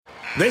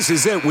This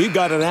is it. We've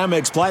got an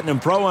Amex Platinum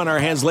Pro on our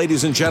hands,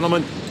 ladies and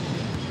gentlemen.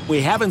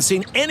 We haven't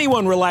seen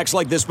anyone relax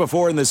like this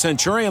before in the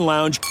Centurion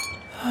Lounge.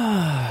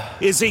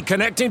 Is he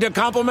connecting to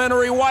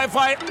complimentary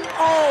Wi-Fi?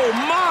 Oh,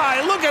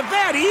 my. Look at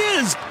that. He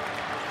is.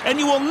 And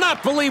you will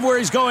not believe where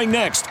he's going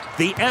next.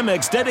 The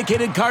Amex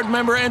dedicated card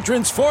member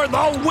entrance for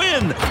the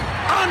win.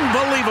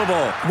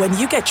 Unbelievable. When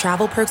you get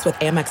travel perks with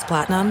Amex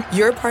Platinum,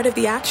 you're part of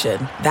the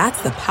action.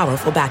 That's the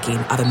powerful backing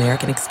of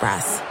American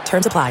Express.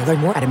 Terms apply. Learn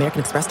more at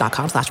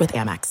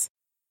americanexpress.com/withAmex.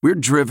 We're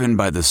driven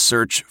by the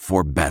search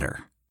for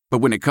better. But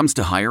when it comes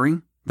to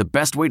hiring, the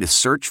best way to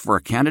search for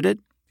a candidate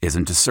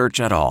isn't to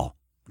search at all.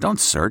 Don't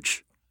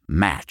search.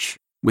 Match.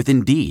 With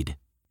Indeed.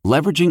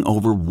 Leveraging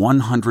over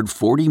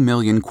 140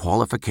 million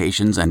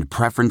qualifications and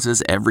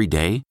preferences every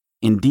day,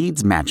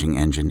 Indeed's matching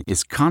engine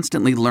is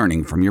constantly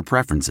learning from your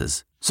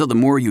preferences. So the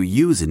more you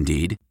use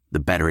Indeed, the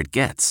better it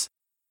gets.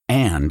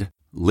 And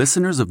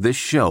listeners of this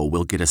show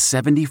will get a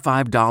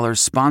 $75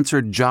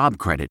 sponsored job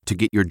credit to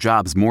get your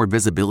jobs more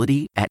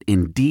visibility at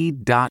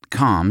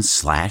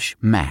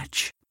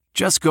Indeed.com/match.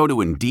 Just go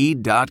to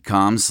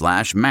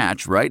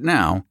Indeed.com/match right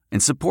now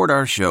and support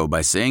our show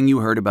by saying you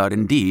heard about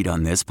Indeed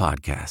on this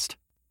podcast.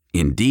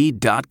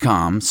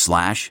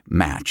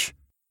 Indeed.com/match.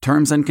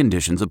 Terms and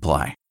conditions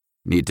apply.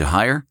 Need to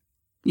hire?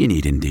 You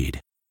need Indeed.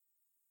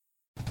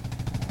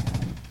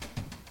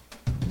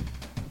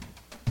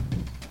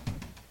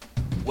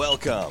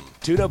 Welcome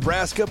to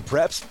Nebraska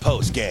Preps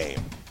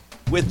Postgame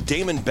with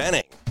Damon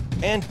Benning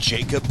and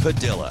Jacob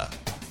Padilla.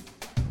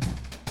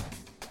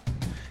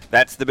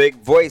 That's the big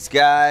voice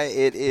guy.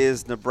 It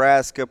is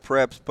Nebraska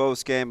Preps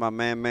Postgame. My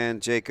man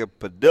Jacob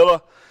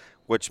Padilla,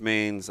 which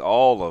means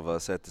all of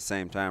us at the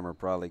same time are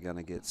probably going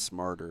to get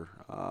smarter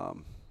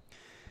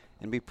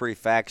and be pretty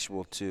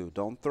factual too.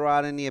 Don't throw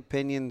out any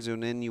opinions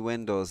and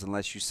innuendos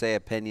unless you say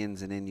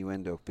opinions and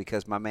innuendo,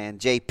 because my man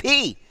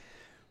JP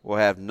will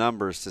have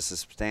numbers to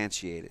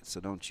substantiate it. So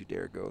don't you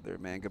dare go there,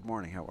 man. Good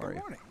morning. How are you?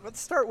 Good morning.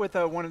 Let's start with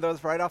one of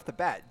those right off the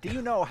bat. Do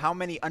you know how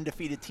many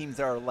undefeated teams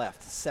there are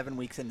left 7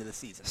 weeks into the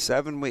season?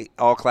 7 weeks.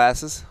 All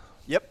classes?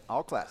 Yep,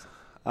 all classes.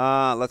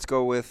 Let's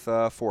go with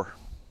 4.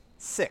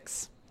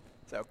 6.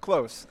 So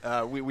close.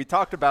 We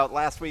talked about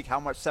last week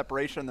how much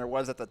separation there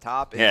was at the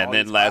top. Yeah, and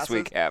then last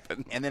week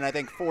happened. And then I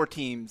think 4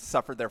 teams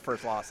suffered their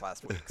first loss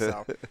last week.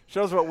 So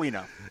shows what we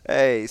know.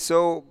 Hey,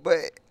 but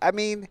I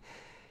mean,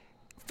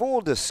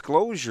 full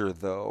disclosure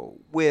though,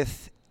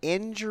 with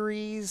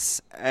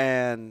injuries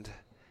and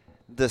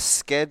the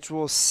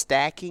schedule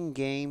stacking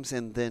games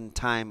and then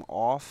time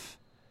off,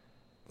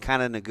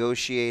 kind of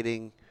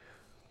negotiating,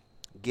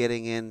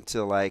 getting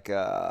into like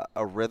a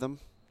rhythm,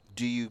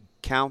 do you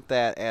count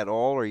that at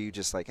all, or are you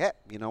just like, hey,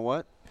 you know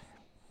what?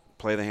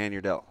 Play the hand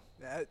you're dealt?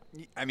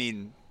 I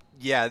mean,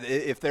 yeah,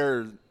 if there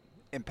are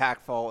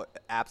impactful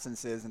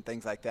absences and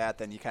things like that,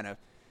 then you kind of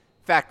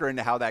factor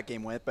into how that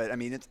game went. But, I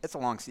mean, it's a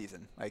long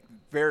season. Like,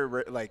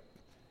 you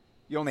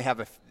only have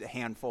a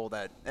handful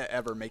that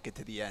ever make it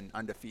to the end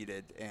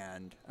undefeated.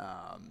 And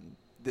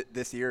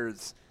this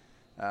year's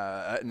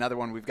another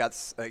one. We've got,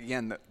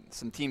 again,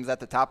 some teams at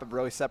the top have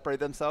really separated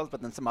themselves,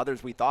 but then some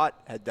others we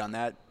thought had done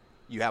that.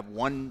 You have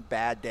one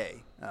bad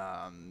day.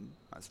 I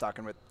was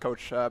talking with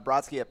Coach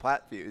Brodsky at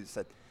Platteview. He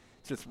said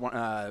it's just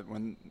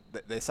when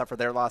they suffered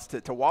their loss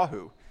to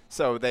Wahoo.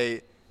 So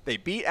they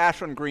beat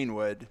Ashland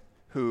Greenwood,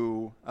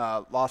 who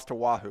lost to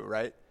Wahoo,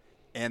 right?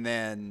 And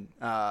then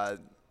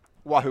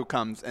Wahoo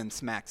comes and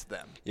smacks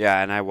them.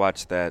 Yeah, and I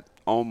watched that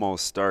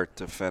almost start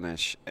to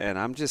finish, and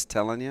I'm just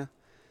telling you.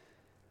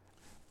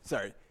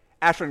 Sorry.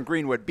 Ashland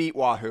Greenwood beat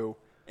Wahoo.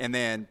 And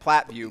then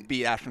Platteview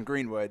beat Ashland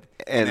Greenwood,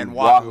 and then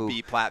Wahoo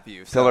beat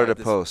Platteview. Pillar to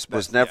post.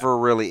 Was never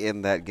really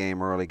in that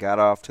game early. Got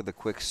off to the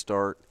quick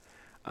start.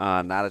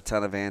 Not a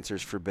ton of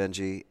answers for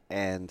Benji.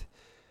 And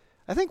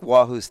I think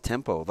Wahoo's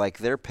tempo, like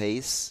their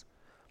pace,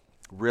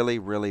 really,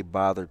 really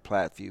bothered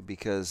Platteview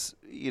because,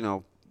 you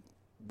know,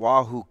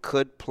 Wahoo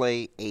could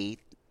play 8,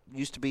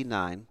 used to be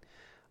 9.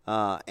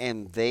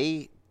 And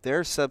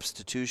their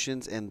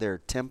substitutions and their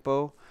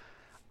tempo,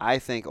 I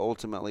think,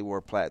 ultimately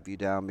wore Platteview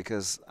down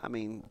because, I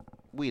mean,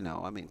 we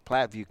know. I mean,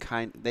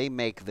 Platteview they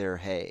make their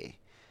hay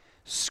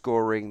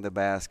scoring the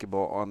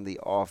basketball on the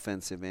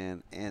offensive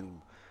end,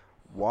 and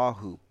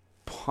Wahoo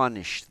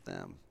punished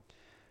them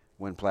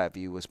when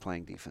Platteview was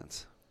playing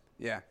defense.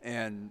 Yeah,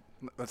 and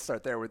let's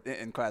start there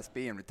in Class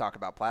B, and we talk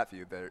about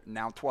Platteview. They're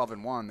now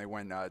 12-1. They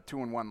went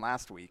 2-1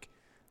 last week.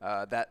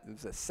 That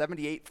was a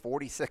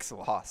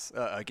 78-46 loss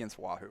against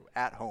Wahoo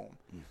at home.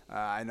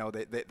 I know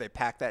they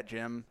packed that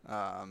gym.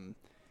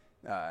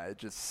 It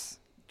just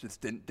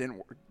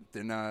didn't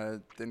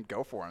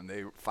go for him.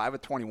 They 5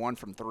 of 21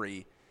 from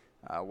 3.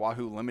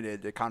 Wahoo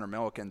limited Connor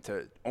Milliken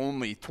to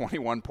only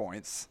 21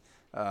 points,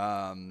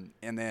 and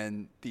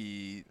then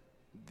the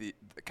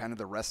kind of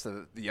the rest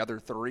of the other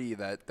 3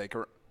 that they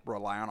could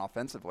rely on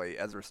offensively: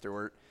 Ezra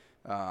Stewart,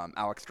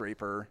 Alex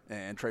Draper,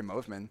 and Trey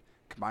Mosman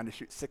combined to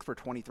shoot 6 for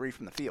 23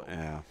 from the field.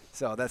 Yeah.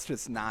 So that's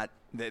just not.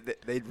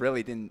 They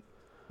really didn't.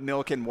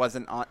 Milliken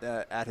wasn't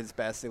at his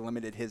best. They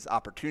limited his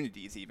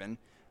opportunities even.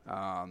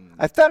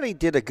 I thought he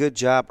did a good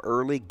job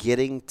early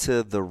getting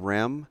to the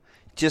rim,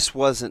 just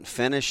wasn't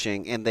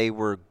finishing, and they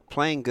were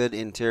playing good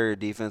interior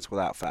defense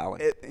without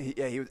fouling.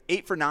 He was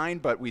 8 for 9,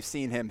 but we've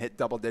seen him hit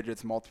double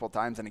digits multiple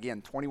times. And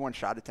again, 21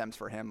 shot attempts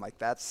for him. Like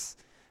that's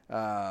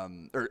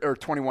or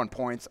 21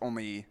 points.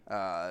 Only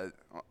where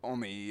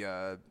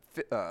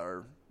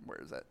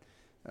is that?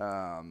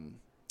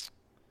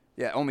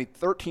 Only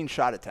 13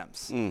 shot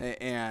attempts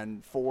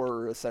and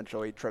 4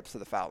 essentially trips to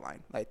the foul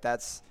line. Like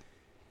that's.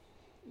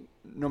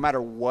 No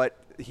matter what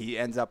he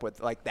ends up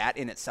with, like that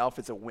in itself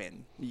is a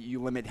win.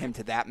 You limit him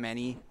to that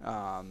many,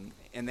 and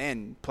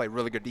then play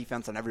really good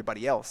defense on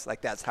everybody else. Like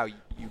that's how you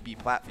beat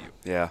Platteview.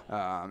 Yeah.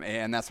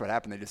 And that's what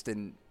happened. They just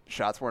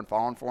shots weren't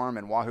falling for him.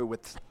 And Wahoo,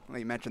 with like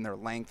you mentioned their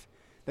length,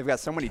 they've got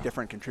so many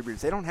different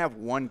contributors. They don't have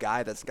one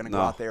guy that's going to go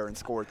out there and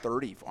score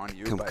 30 on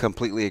you.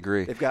 Completely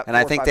agree. They've got and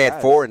I think they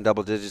had 4 in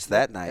double digits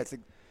that night. That's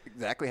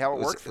exactly how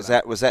it worked. It was 4.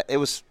 Like that,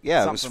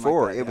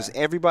 it was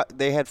everybody.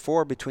 They had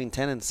 4 between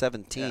 10 and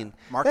 17. Yeah.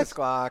 Marcus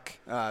Glock,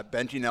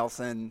 Benji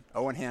Nelson,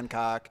 Owen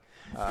Hancock,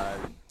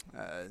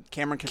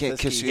 Cameron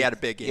Kaczynski. He had a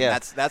big game. Yeah.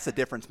 That's the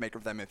difference maker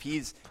for them. If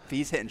he's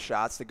hitting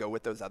shots to go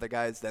with those other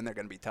guys, then they're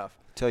going to be tough.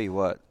 Tell you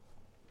what,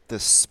 the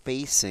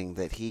spacing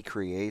that he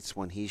creates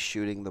when he's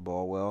shooting the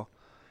ball well,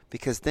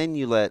 because then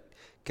you let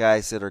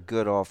guys that are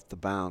good off the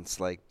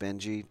bounce like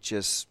Benji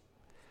just.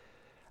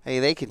 Hey,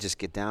 they can just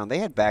get down. They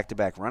had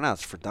back-to-back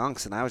runouts for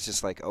dunks, and I was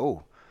just like,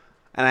 oh.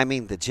 And, I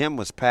mean, the gym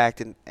was packed.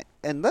 And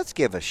let's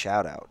give a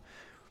shout-out.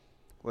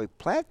 Like,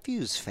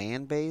 Plattview's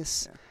fan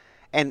base,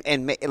 and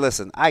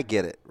listen, I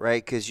get it,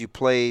 right, because you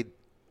played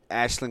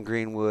Ashland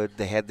Greenwood.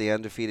 They had the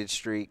undefeated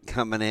streak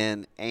coming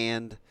in,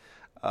 and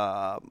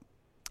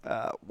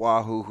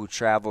Wahoo, who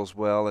travels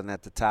well and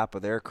at the top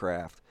of their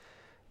craft.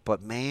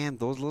 But, man,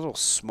 those little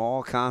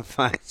small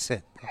confines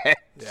in that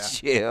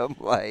gym,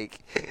 like,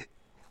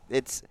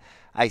 it's –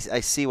 I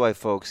see why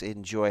folks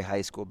enjoy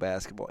high school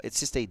basketball. It's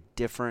just a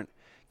different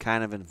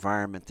kind of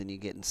environment than you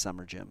get in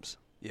summer gyms.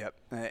 Yep,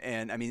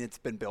 and I mean it's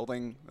been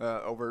building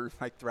over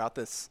like throughout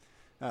this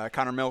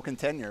Connor Milliken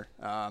tenure.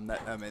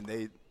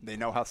 They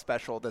know how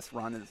special this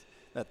run is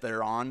that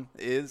they're on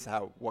is,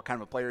 what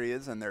kind of a player he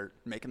is, and they're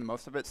making the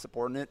most of it,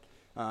 supporting it,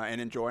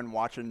 and enjoying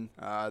watching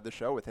the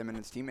show with him and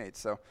his teammates.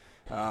 So,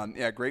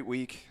 great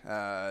week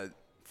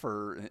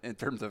in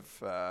terms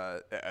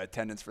of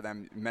attendance for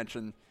them. You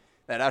mentioned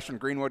that Ashland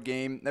Greenwood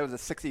game, that was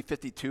a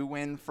 60-52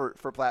 win for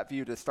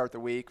Platteview to start the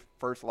week.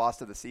 First loss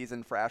of the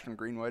season for Ashland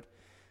Greenwood.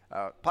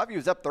 Platteview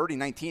was up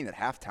 30-19 at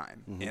halftime,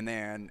 and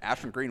then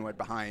Ashland Greenwood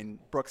behind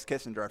Brooks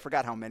Kissinger. I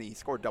forgot how many. He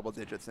scored double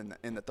digits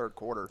in the third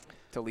quarter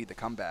to lead the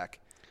comeback.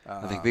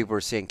 I think people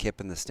were seeing Kip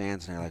in the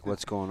stands, and they're like,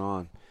 what's going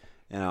on?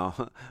 You know,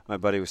 my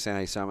buddy was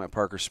saying he saw him at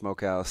Parker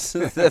Smokehouse.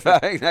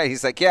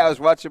 He's like, I was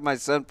watching my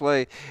son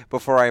play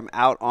before I'm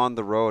out on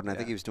the road, and I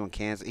think he was doing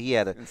Kansas. He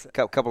had a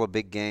couple of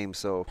big games,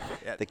 so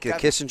the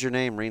Kissinger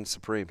name reigns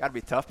supreme. Got to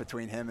be tough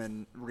between him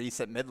and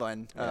Reese at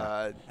Midland.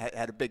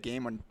 Had a big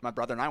game when my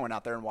brother and I went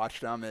out there and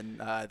watched them,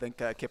 and I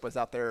think Kip was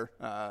out there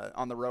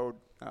on the road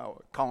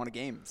calling a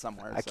game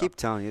somewhere. I keep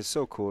telling you, it's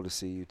so cool to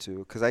see you two,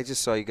 because I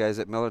just saw you guys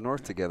at Miller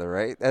North together,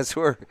 right? That's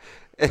where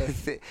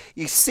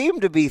you seem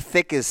to be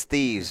thick as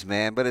thieves,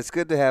 man, but it's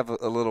good to have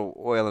a little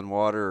oil and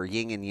water or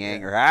yin and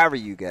yang or however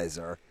you guys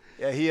are.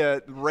 Yeah, he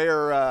had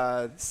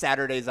rare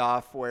Saturdays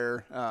off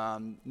where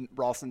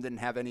Ralston didn't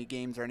have any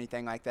games or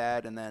anything like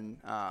that, and then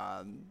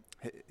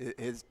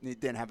he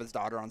didn't have his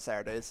daughter on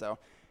Saturdays, so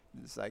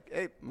it's like,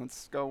 hey,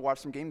 let's go watch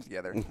some games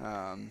together.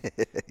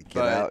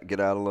 Get out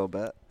a little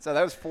bit. So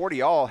that was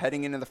 40-all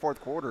heading into the fourth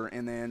quarter,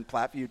 and then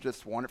Platteview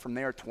just won it from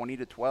there,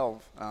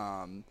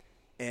 20-12.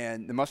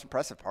 And the most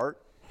impressive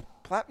part,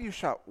 Platteview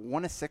shot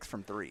 1 of 6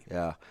 from 3.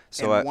 Yeah,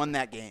 so and won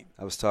that game.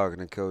 I was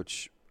talking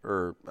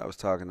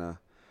to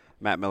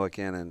Matt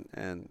Milliken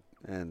and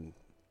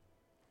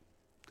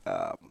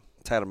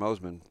Tyler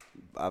Mosman,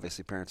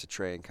 obviously parents of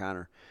Trey and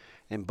Connor,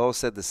 and both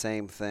said the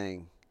same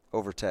thing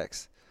over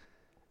text.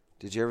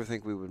 Did you ever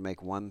think we would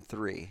make 1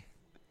 3,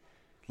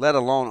 let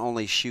alone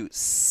only shoot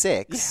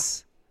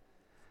 6,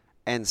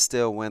 and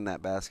still win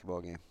that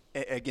basketball game?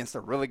 Against a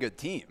really good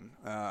team.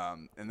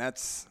 And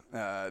that's,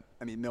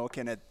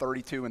 Milliken had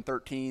 32 and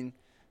 13.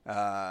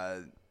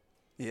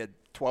 He had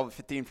 12 and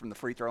 15 from the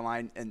free throw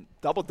line, and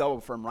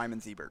double-double from Ryman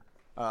Ziebert.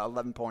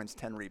 11 points,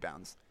 10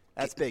 rebounds.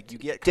 That's big. You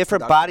get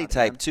different body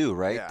type too,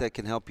 right? Yeah. That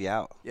can help you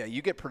out. Yeah,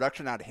 you get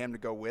production out of him to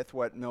go with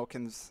what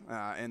Milliken's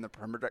and the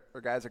perimeter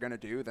guys are going to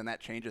do. Then that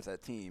changes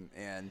that team.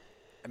 And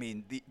I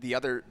mean, the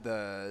other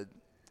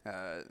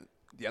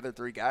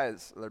 3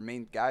 guys, their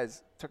main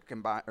guys, took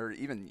combined, or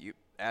even you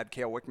add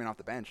Cale Wickman off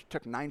the bench,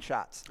 took 9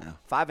 shots,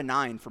 5 and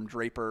 9 from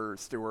Draper,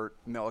 Stewart,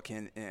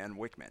 Milliken, and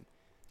Wickman.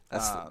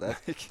 That's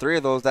 3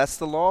 of those. That's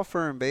the law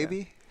firm,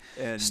 baby.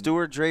 Yeah. And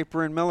Stewart,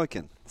 Draper, and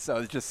Milliken. So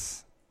it's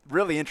just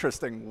really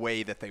interesting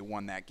way that they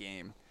won that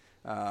game,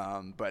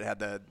 but had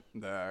the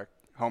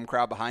home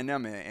crowd behind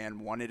them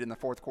and won it in the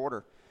fourth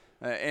quarter.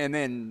 And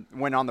then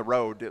went on the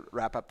road to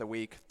wrap up the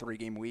week,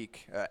 3-game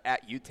week,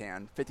 at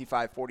UTAN,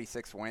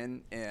 55-46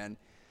 win. And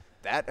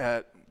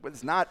That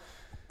was not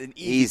an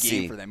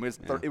easy game for them.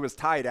 It was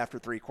tied after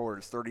 3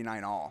 quarters,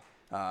 39-all.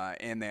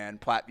 And then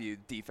Platteview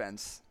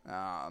defense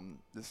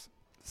just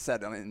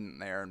set them in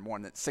there and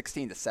won it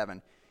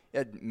 16-7. It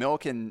had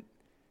Milliken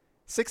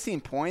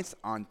 16 points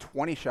on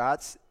 20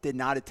 shots, did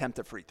not attempt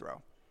a free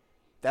throw.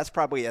 That's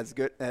probably as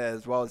good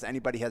as well as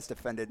anybody has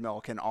defended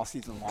Milliken all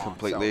season long.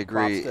 Completely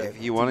agree.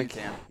 If you want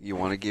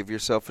to give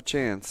yourself a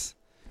chance,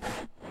 you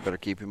better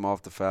keep him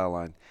off the foul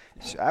line.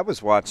 I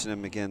was watching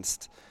him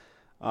against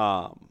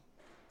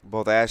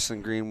both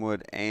Ashland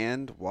Greenwood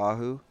and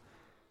Wahoo.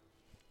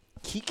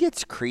 He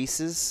gets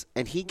creases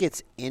and he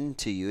gets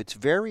into you. It's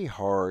very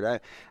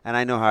hard.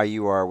 I know how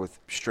you are with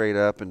straight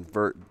up and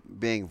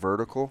being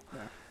vertical. Yeah.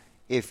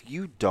 If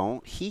you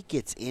don't, he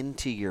gets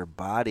into your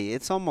body.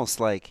 It's almost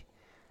like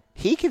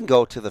he can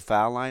go to the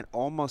foul line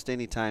almost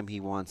any time he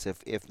wants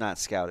if not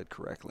scouted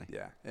correctly.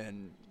 Yeah,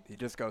 and he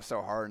just goes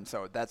so hard, and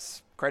so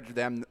that's credit to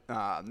them.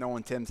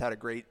 Nolan Timms had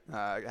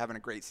having a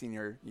great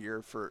senior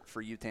year for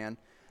UTAN,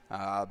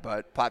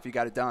 but Platteview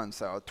got it done.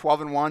 So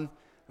 12-1,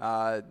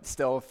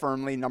 still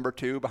firmly number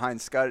 2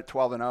 behind Scud at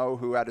 12-0,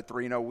 who had a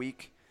 3-0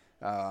 week,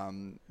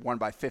 won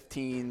by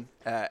 15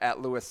 at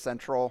Lewis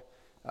Central.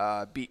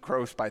 Beat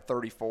Croce by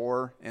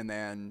 34, and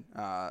then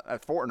a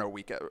 4-0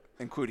 week,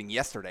 including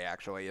yesterday,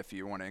 actually, if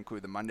you want to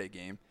include the Monday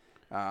game.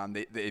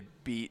 They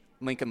beat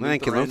Lincoln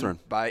Lutheran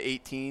by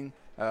 18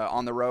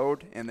 on the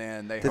road, and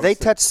then Did they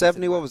touch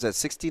 70? What was that,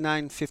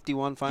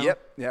 69-51 final?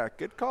 Yep. Yeah,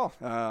 good call.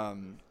 So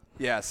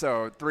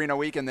 3-0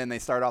 week, and then they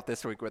start off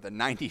this week with a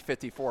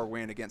 90-54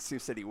 win against Sioux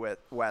City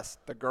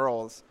West. The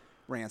girls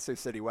ran Sioux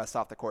City West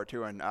off the court,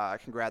 too, and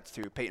congrats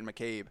to Peyton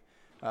McCabe,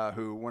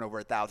 who went over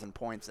 1,000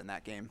 points in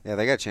that game. Yeah,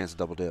 they got a chance to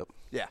double dip.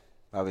 Yeah.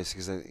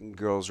 Obviously, because the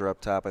girls are up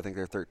top. I think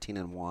they're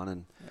 13-1.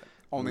 And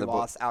only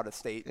lost out of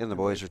state. And the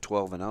boys are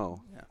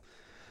 12-0. Yeah.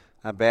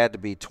 Not bad to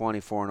be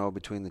 24-0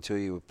 between the two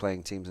of you with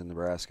playing teams in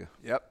Nebraska.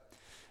 Yep.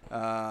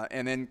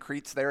 And then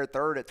Crete's there at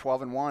third at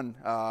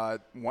 12-1.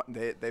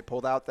 They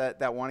pulled out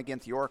that one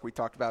against York. We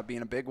talked about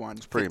being a big one.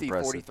 It's pretty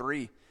impressive.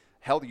 50-43.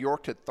 Held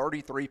York to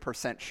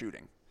 33%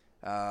 shooting.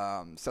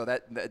 So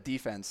that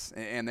defense,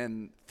 and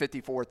then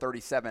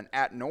 54-37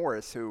 at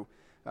Norris, who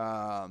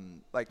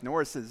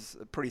Norris is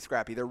pretty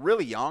scrappy. They're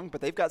really young,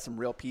 but they've got some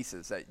real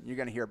pieces that you're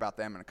going to hear about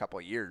them in a couple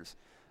of years.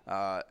 It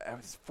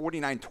was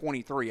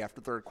 49-23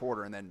 after third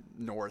quarter, and then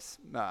Norris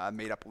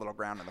made up a little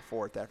ground in the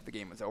fourth after the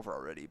game was over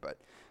already. But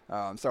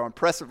so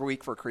impressive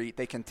week for Crete.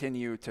 They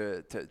continue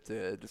to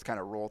just kind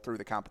of roll through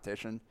the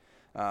competition.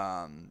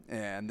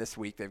 And this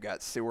week they've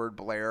got Seward,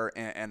 Blair,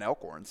 and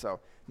Elkhorn. So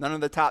none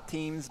of the top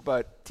teams,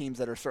 but teams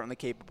that are certainly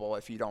capable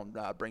if you don't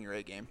bring your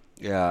A game.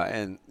 Yeah,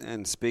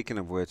 and speaking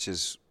of which,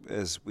 as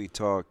we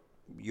talk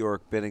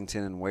York,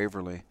 Bennington, and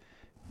Waverly,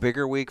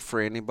 bigger week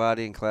for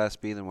anybody in Class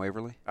B than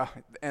Waverly?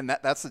 And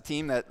that's the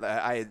team that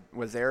I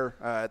was there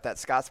at that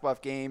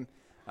Scottsbluff game.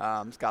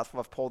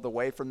 Scottsbluff pulled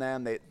away from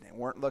them. They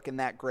weren't looking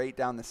that great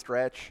down the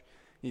stretch.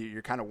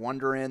 You're kind of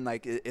wondering,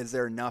 is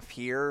there enough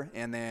here?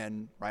 And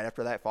then right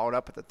after that, followed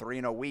up with a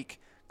 3-0 week,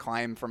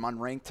 climb from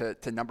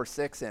unranked to number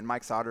 6 in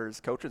Mike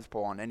Sauter's coaches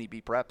poll on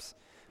NEB Preps.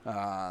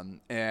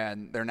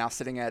 And they're now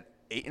sitting at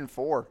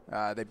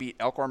 8-4. They beat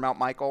Elkhorn Mount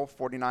Michael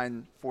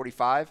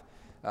 49-45.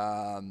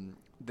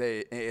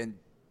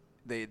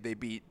 They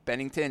beat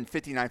Bennington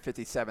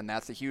 59-57.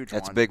 That's a huge one.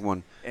 That's a big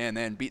one. And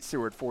then beat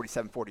Seward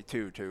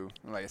 47-42 to,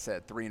 like I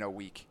said, 3-0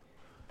 week.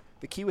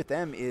 The key with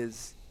them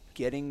is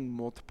getting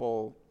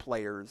multiple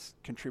players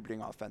contributing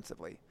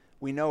offensively.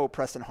 We know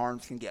Preston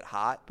Harms can get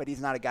hot, but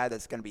he's not a guy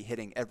that's going to be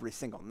hitting every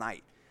single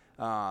night.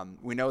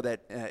 We know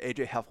that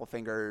A.J.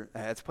 Heffelfinger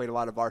has played a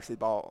lot of varsity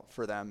ball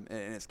for them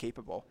and is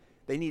capable.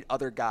 They need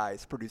other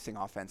guys producing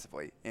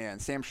offensively,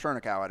 and Sam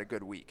Chernichow had a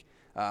good week.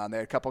 They had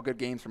a couple good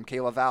games from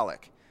Kayla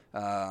Valek.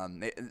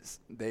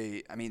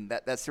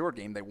 That Seward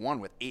game, they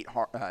won with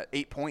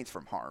 8 points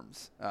from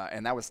Harms,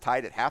 and that was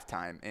tied at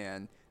halftime,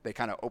 and they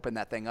kind of opened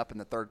that thing up in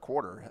the third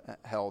quarter,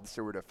 held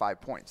Seward to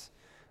 5 points.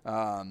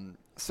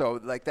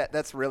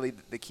 That's really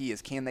the key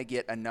is, can they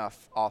get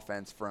enough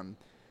offense from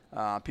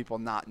people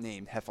not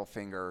named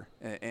Heffelfinger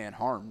and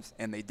Harms,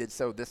 and they did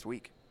so this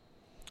week.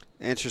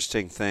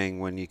 Interesting thing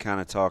when you kind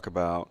of talk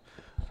about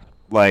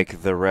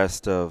like the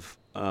rest of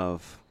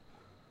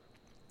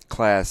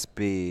Class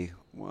B,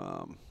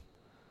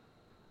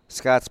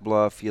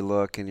 Scottsbluff, you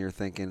look and you're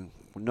thinking,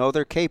 no,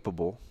 they're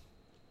capable.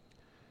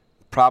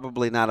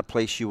 Probably not a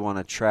place you want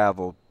to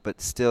travel,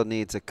 but still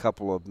needs a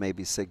couple of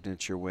maybe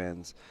signature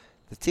wins.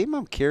 The team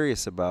I'm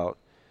curious about,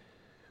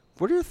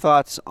 what are your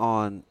thoughts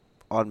on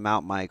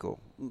Mount Michael?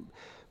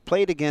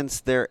 Played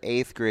against their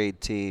 8th grade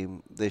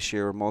team this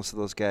year. Most of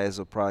those guys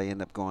will probably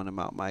end up going to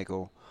Mount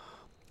Michael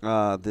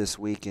this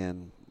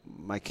weekend.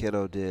 My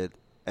kiddo did.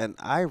 And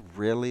I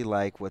really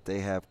like what they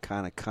have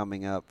kind of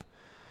coming up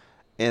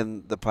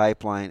in the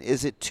pipeline.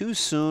 Is it too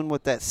soon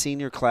with that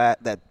senior class,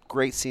 that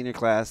great senior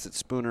class that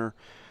Spooner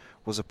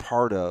was a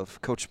part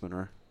of, Coach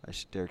Spooner,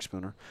 Derek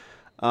Spooner,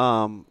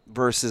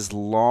 versus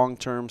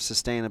long-term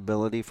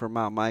sustainability for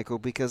Mount Michael?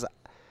 Because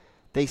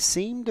they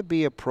seem to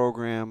be a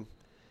program.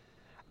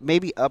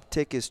 maybe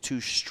uptick is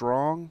too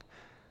strong,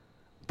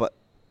 but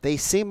they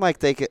seem like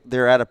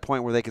they're at a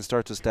point where they can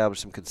start to establish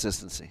some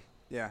consistency.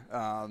 Yeah,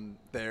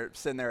 they're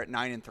sitting there at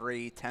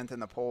 9-3, 10th in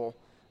the poll,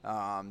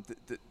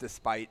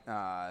 despite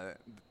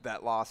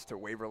that loss to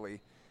Waverly,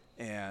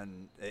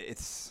 and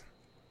it's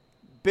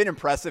been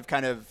impressive.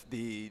 Kind of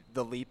the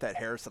leap that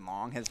Harrison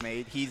Long has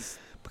made. He's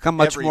become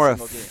much more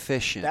game.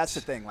 efficient. That's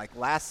the thing. Like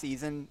last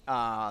season,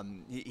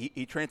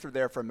 he transferred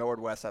there from Millard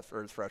West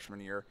after his freshman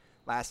year.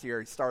 Last year,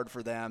 he started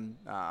for them.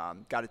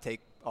 Got to take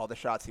all the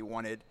shots he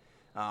wanted.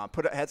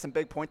 Had some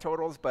big point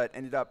totals, but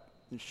ended up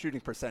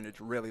shooting percentage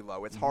really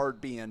low. It's hard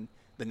being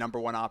the number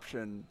one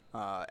option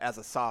as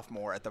a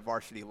sophomore at the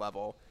varsity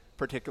level,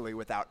 particularly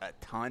without a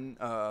ton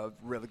of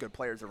really good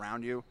players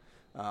around you.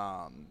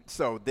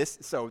 So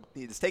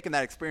he's taken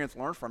that experience,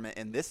 learned from it,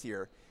 and this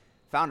year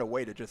found a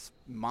way to just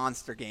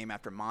monster game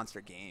after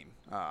monster game.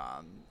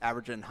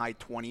 Averaging high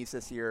 20s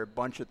this year, a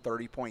bunch of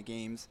 30-point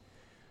games,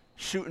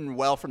 shooting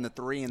well from the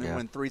three, and then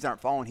when threes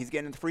aren't falling, he's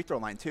getting to the free throw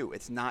line too.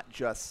 It's not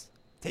just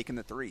taking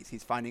the threes.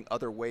 He's finding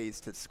other ways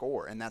to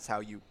score, and that's how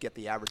you get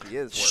the average he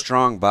is.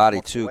 Strong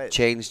body, too. Ways.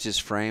 Changed his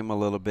frame a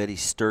little bit.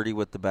 He's sturdy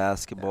with the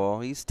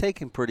basketball. Yeah. He's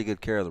taking pretty good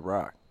care of the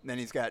rock. Then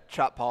he's got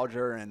Chop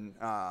Polger and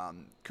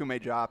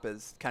Kume Jop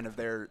as kind of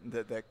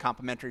the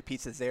complementary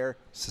pieces there.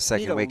 It's the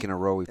second week in a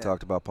row we've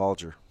talked about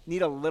Polger.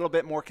 Need a little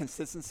bit more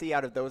consistency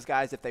out of those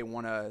guys if they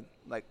want to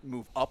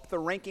move up the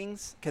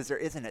rankings, because there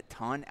isn't a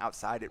ton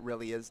outside. It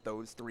really is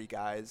those three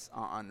guys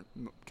on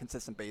a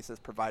consistent basis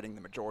providing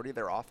the majority of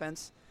their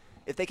offense.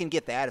 If they can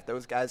get that, if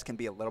those guys can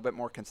be a little bit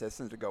more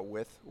consistent to go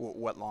with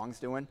what Long's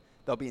doing,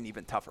 they'll be an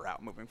even tougher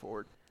out moving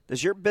forward.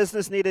 Does your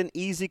business need an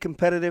easy,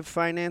 competitive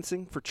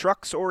financing for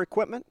trucks or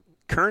equipment?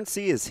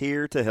 Currency is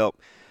here to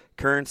help.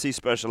 Currency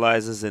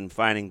specializes in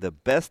finding the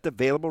best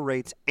available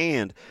rates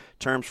and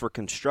terms for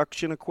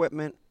construction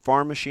equipment,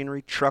 farm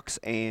machinery, trucks,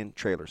 and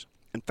trailers.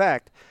 In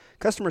fact,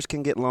 customers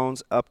can get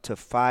loans up to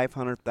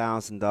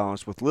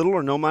 $500,000 with little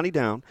or no money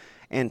down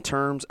and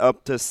terms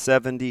up to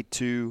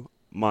 72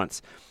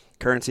 months.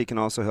 Currency can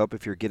also help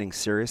if you're getting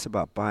serious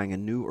about buying a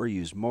new or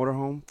used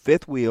motorhome,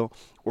 fifth wheel,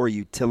 or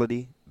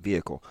utility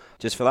vehicle.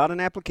 Just fill out an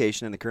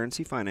application and the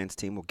Currency Finance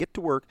team will get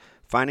to work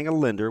finding a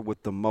lender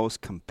with the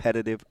most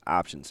competitive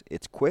options.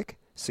 It's quick,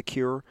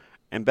 secure,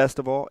 and best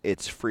of all,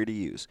 it's free to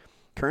use.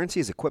 Currency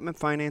is equipment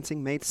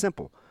financing made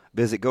simple.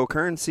 Visit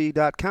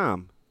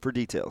gocurrency.com for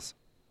details.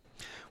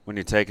 When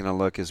you're taking a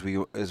look as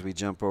we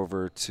jump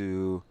over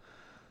to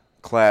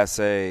Class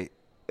A,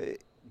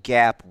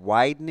 gap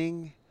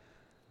widening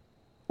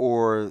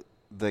or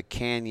the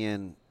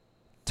canyon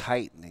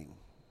tightening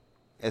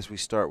as we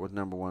start with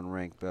number one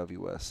ranked Bellevue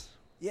West?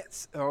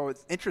 Yes. Oh,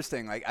 it's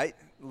interesting. I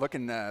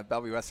looking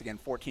Bellevue West again,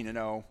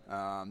 14-0,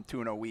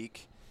 2-0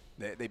 week.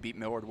 They beat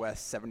Millard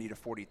West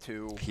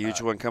 70-42.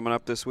 Huge one coming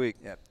up this week.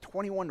 Yeah,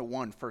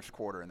 21-1 first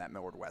quarter in that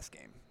Millard West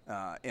game,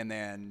 and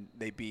then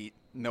they beat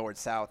Millard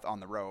South on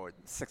the road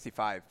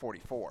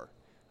 65-44.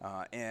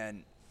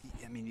 And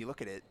I mean, you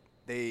look at it.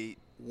 They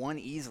won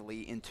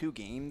easily in two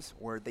games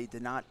where they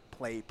did not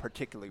play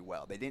particularly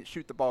well. They didn't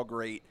shoot the ball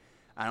great.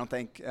 I don't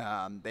think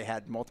they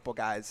had multiple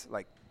guys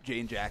like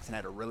Jane Jackson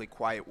had a really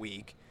quiet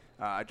week.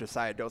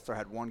 Josiah Dostler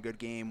had one good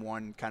game,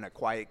 one kind of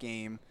quiet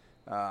game.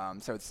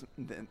 So it's,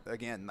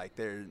 again, like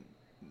they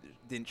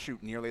didn't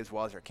shoot nearly as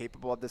well as they're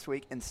capable of this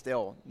week, and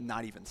still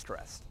not even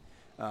stressed.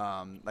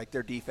 Like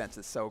their defense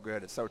is so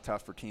good, it's so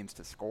tough for teams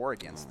to score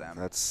against them.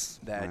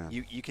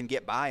 You can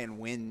get by and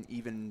win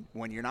even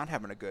when you're not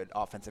having a good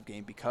offensive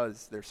game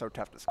because they're so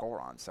tough to score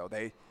on. So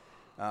they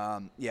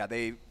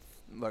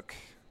look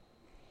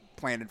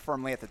planted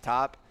firmly at the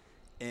top,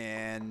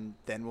 and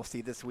then we'll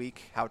see this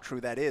week how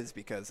true that is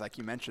because, like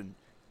you mentioned,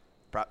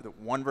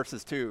 1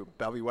 versus 2,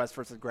 Bellevue West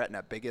versus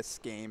Gretna,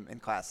 biggest game in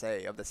Class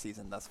A of the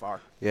season thus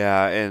far.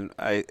 Yeah,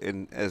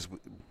 and as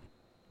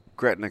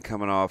Gretna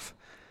coming off,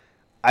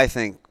 I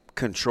think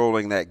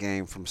controlling that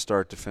game from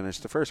start to finish.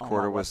 The first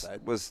quarter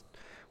was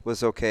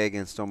okay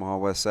against Omaha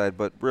Westside,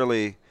 but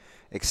really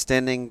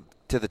extending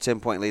to the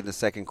 10-point lead in the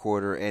second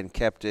quarter and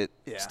kept it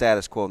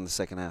status quo in the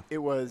second half. It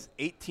was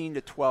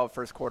 18-12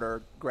 first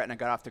quarter. Gretna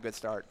got off to a good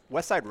start.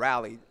 Westside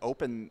rallied,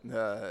 opened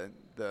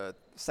the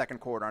second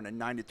quarter on a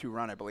 9-2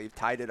 run, I believe,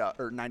 tied it up,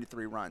 or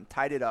 93 run,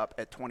 tied it up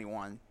at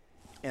 21,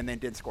 and then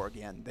didn't score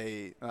again.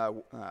 They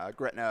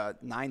Gretna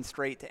 9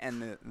 straight to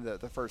end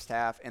the first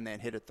half, and then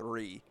hit a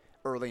 3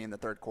 early in the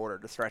third quarter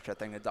to stretch that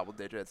thing to double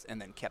digits,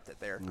 and then kept it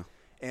there. No.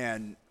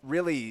 And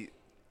really,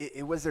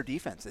 it was their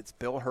defense. It's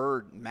Bill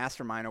Hurd,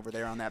 mastermind over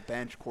there on that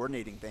bench,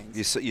 coordinating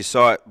things. You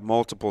saw it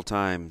multiple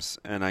times,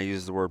 and I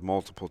used the word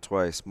multiple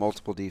twice,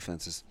 multiple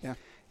defenses. Yeah.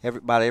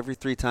 About every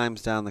 3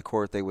 times down the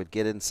court, they would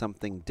get in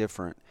something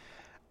different.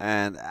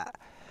 And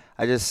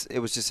it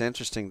was just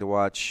interesting to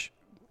watch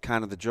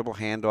kind of the dribble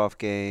handoff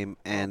game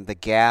and the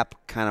gap,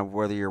 kind of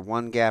whether you're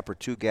 1 gap or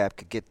 2 gap,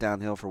 could get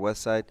downhill for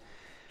Westside.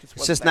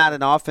 It's just not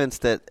an offense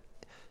that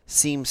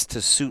seems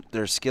to suit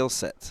their skill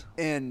sets.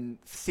 And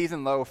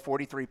season low,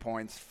 43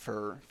 points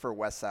for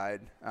Westside.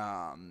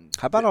 How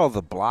about all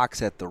the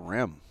blocks at the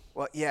rim?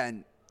 Well, yeah,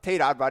 and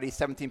Tate Oddbody,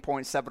 17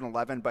 points,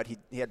 7-11, but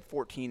he had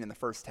 14 in the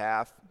first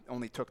half.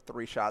 Only took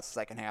 3 shots the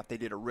second half. They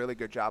did a really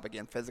good job,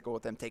 again, physical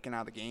with them taking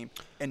out of the game,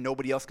 and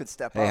nobody else could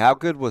step up. Hey, how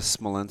good was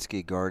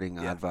Smolinski guarding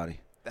Oddbody?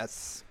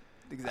 That's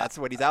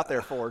what he's out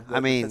there for.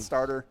 The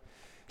starter.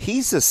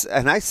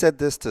 And I said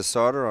this to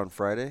Sauter on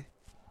Friday.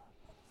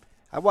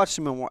 I watched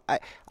him in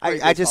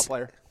I just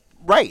player.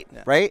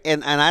 Right,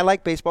 and I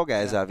like baseball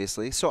guys,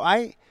 obviously. So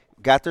I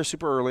got there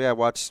super early. I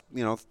watched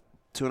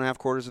 2.5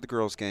 quarters of the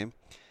girls' game.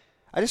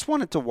 I just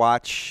wanted to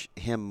watch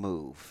him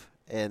move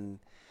and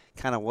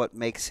kind of what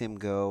makes him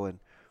go. And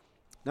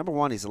number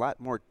one, he's a lot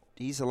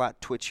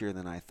twitchier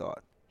than I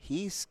thought.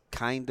 He's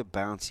kind of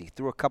bouncy.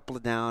 Threw a couple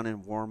of down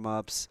in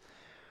warm-ups.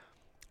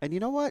 And you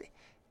know what?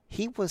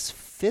 He was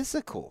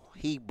physical.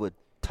 He would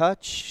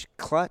touch,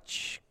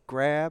 clutch,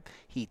 grab.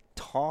 He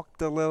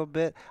talked a little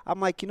bit. I'm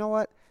like, you know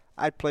what?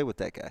 I'd play with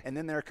that guy. And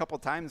then there are a couple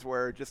of times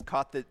where it just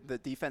caught the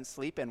defense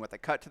sleeping with a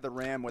cut to the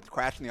rim, with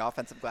crashing the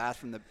offensive glass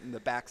from the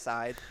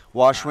backside.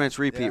 Wash, rinse,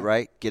 repeat,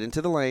 right? Get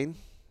into the lane.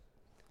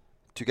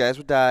 2 guys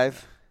would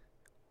dive.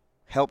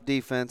 Help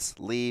defense,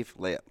 leave,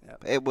 layup.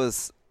 Yep. It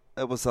was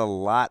a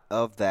lot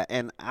of that.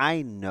 And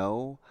I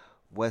know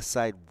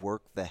Westside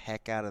worked the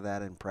heck out of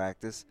that in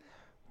practice,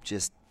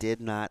 just did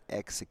not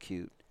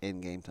execute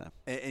in game time.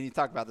 And you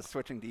talk about the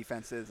switching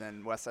defenses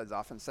and Westside's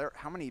offense.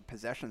 How many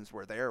possessions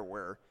were there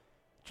where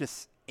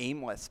just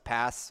aimless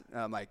pass,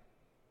 they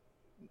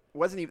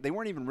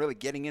weren't even really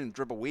getting in and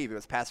dribble weave. It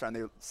was pass around.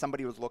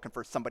 Somebody was looking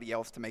for somebody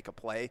else to make a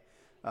play.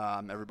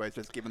 Everybody's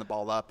just giving the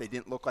ball up. They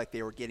didn't look like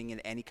they were getting in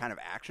any kind of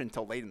action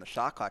until late in the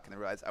shot clock, and they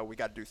realized, we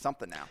got to do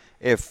something now.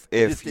 If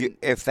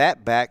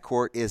that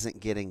backcourt isn't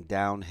getting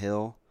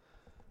downhill,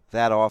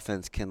 that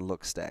offense can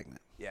look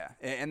stagnant. Yeah,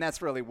 and that's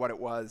really what it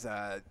was.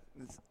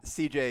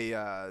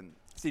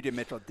 CJ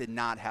Mitchell did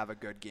not have a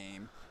good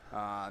game.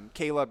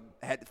 Caleb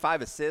had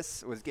 5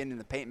 assists, was getting in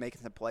the paint,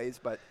 making some plays,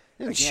 but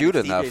didn't shoot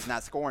enough. CJ's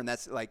not scoring.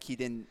 That's like he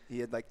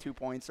had like 2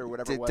 points or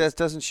whatever it was. It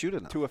doesn't shoot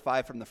enough. 2 of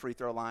 5 from the free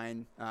throw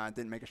line.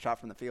 Didn't make a shot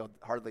from the field.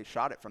 Hardly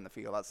shot it from the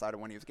field outside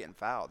of when he was getting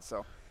fouled.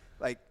 So,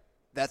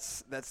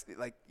 that's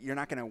like you're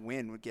not going to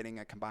win with getting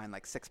a combined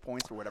 6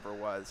 points or whatever it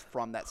was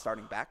from that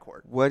starting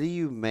backcourt. What do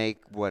you make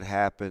what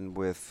happened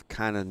with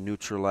kind of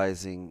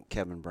neutralizing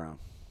Kevin Brown?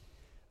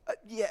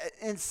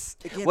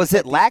 Was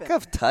it lack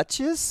of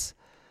touches?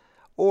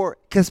 Or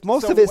because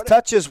most of his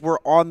touches were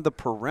on the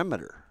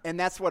perimeter. And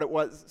that's what it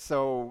was.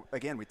 So,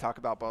 again, we talk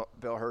about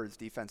Bill Hurd's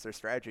defense, their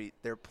strategy.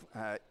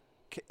 Caleb's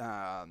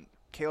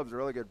a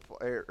really good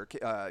player. Or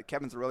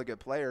Kevin's a really good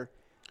player.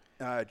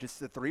 Just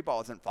the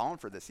 3-ball isn't falling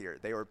for this year.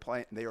 They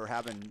were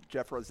having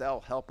Jeff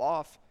Roselle help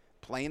off,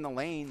 playing the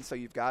lane. So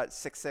you've got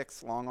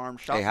 6'6" long arm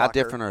shot. Hey, how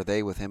different are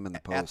they with him in the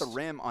post? At the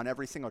rim on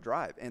every single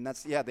drive. And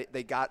that's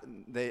they got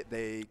by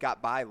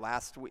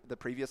the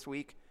previous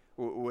week.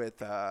 With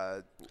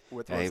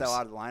Roselle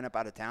out of the lineup,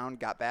 out of town,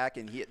 got back,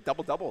 and he hit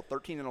double-double,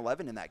 13 and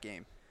 11 in that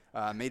game.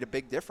 Made a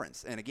big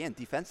difference. And, again,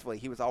 defensively,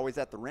 he was always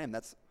at the rim.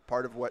 That's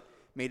part of what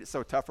made it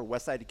so tough for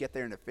Westside to get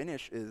there and to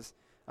finish is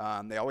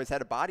they always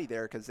had a body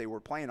there because they were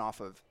playing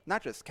off of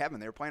not just Kevin.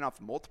 They were playing off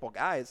of multiple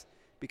guys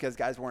because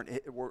guys weren't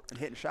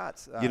hitting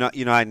shots.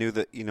 I knew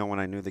that. When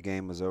I knew the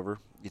game was over,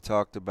 you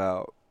talked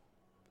about.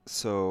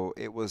 So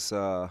it was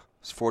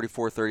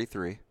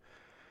 44-33.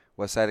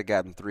 Westside had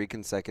gotten 3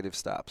 consecutive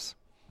stops.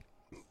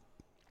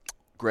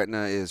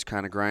 Gretna is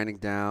kind of grinding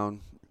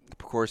down.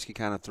 Pecorski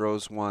kind of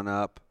throws one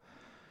up.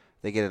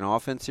 They get an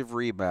offensive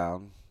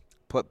rebound.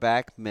 Put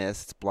back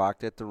missed,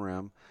 blocked at the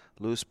rim.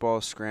 Loose ball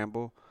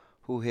scramble.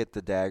 Who hit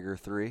the dagger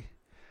 3?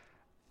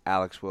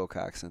 Alex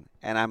Wilcoxon.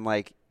 And I'm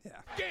like,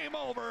 Game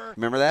over.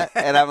 Remember that?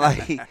 And I'm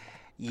like,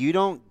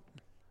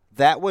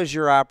 that was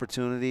your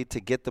opportunity to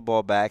get the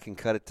ball back and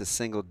cut it to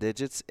single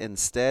digits.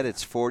 Instead,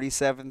 it's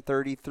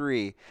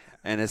 47-33,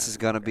 and this is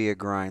going to be a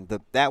grind.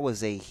 That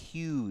was a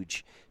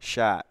huge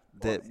shot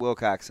that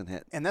Wilcoxon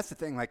hit. And that's the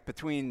thing,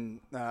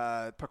 between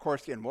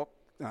Pecorski and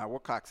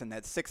Wilcoxon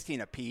had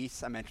 16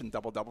 apiece. I mentioned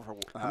double-double for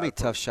how many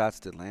tough shots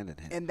did Landon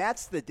hit? And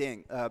that's the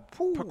thing.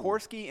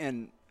 Pecorski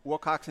and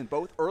Wilcoxon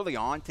both early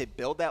on to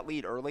build that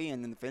lead early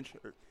and then the finish.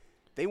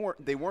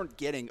 They weren't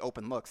getting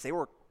open looks. They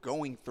were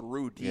going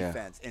through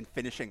defense and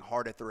finishing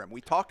hard at the rim.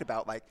 We talked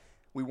about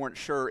we weren't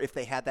sure if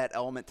they had that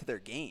element to their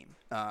game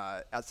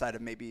outside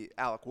of maybe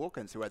Alec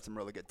Wilkins, who had some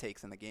really good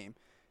takes in the game.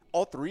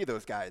 All 3 of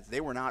those guys,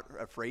 they were not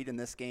afraid in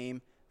this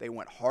game. They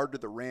went hard to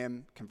the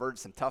rim, converted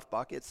some tough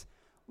buckets.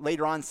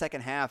 Later on,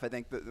 second half, I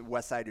think the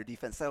West Side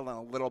defense settled in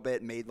a little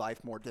bit, made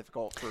life more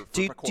difficult for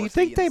Pecorski. Do you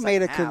think they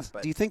made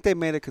do you think they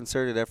made a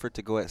concerted effort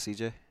to go at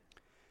CJ?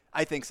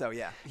 I think so.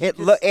 Yeah. It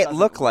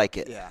looked like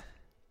it. Yeah.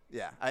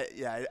 Yeah,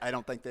 I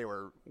don't think they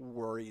were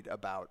worried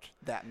about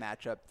that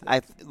matchup.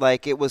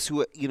 It was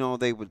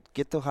they would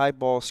get the high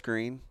ball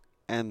screen,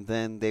 and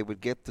then they would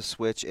get the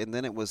switch, and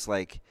then it was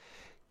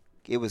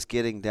it was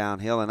getting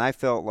downhill, and I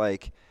felt I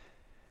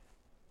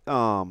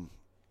was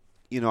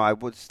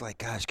like,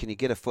 gosh, can you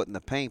get a foot in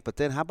the paint? But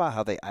then how about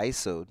how they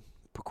ISO'd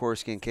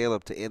Pecorski and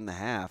Caleb to end the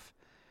half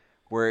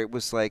where it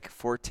was like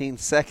 14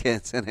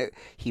 seconds, and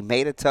he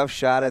made a tough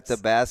shot at the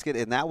basket,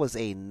 and that was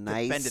a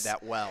nice. Defended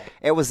that well.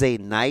 It was a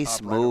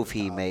nice move right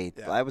he made.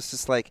 Yeah. I was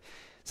just like,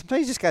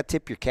 sometimes you just got to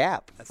tip your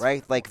cap,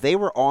 right? Like they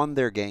were on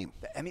their game.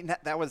 I mean,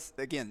 that was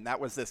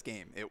this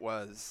game. It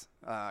was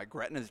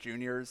Gretna's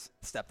juniors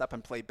stepped up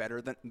and played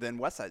better than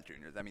Westside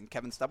juniors. I mean,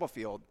 Kevin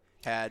Stubblefield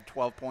had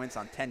 12 points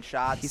on 10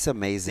 shots. He's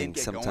amazing Didn't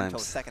get sometimes. going until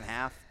the second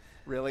half,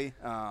 really.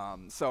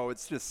 So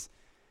it's just,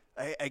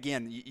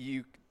 again,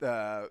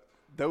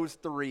 those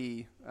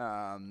three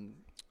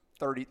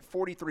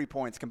 43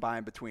 points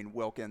combined between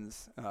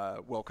Wilkins,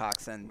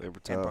 Wilcoxon,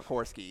 and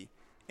Pokorski.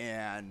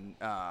 And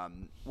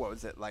what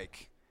was it,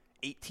 like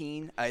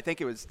 18? I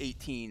think it was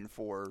 18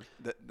 for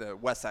the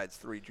West Side's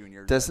three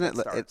juniors. Doesn't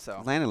it?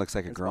 Landon looks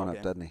like a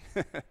grown-up, doesn't he?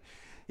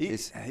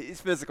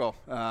 He's physical.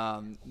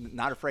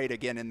 Not afraid to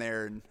get in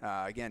there. And,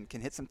 again,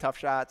 can hit some tough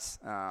shots.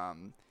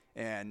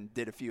 And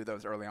did a few of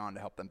those early on to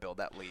help them build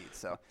that lead.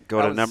 So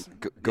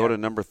go to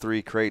number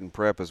 3, Creighton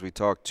Prep, as we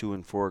talk 2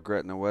 and 4,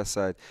 Gretna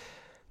Westside.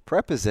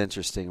 Prep is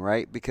interesting,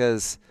 right?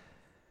 Because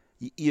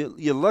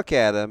you look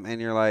at them and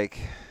you're like,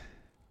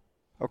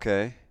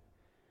 okay,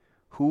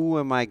 who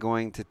am I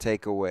going to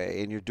take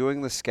away? And you're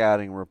doing the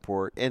scouting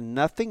report, and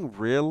nothing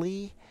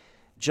really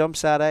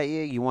jumps out at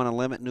you. You want to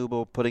limit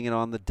Newble putting it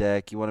on the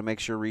deck. You want to make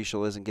sure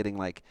Rieschel isn't getting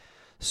like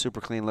super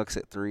clean looks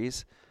at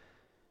threes.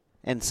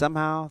 And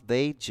somehow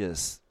they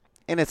just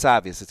 – and it's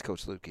obvious it's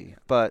Coach Lukey,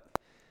 but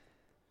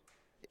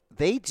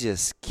they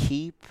just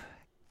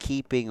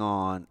keeping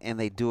on, and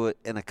they do it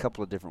in a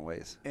couple of different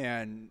ways.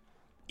 And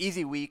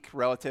easy week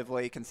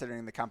relatively,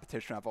 considering the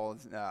competition level.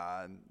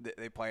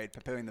 They played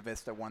Papillion the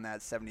Vista, won that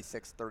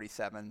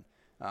 76-37,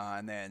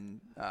 and then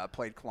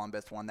played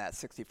Columbus, won that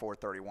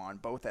 64-31,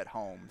 both at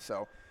home.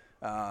 So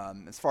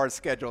as far as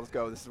schedules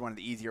go, this is one of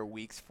the easier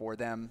weeks for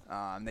them.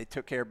 They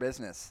took care of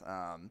business.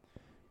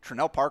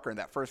 Trinell Parker in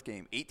that first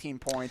game, 18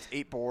 points,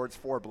 8 boards,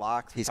 4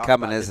 blocks. He's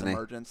coming, isn't he?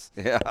 Emergence.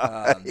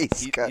 Yeah,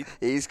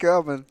 he's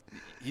coming.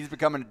 He's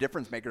becoming a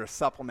difference maker to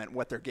supplement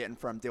what they're getting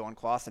from Dylan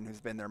Clausen,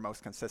 who's been their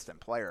most consistent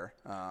player.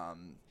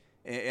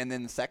 And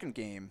then the second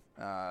game,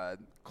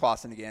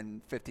 Clausen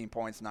again, 15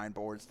 points, 9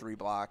 boards, 3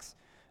 blocks.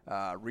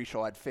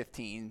 Rieschel had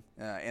 15,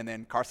 and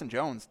then Carson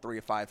Jones, 3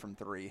 of 5 from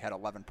 3, had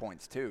 11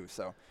 points too.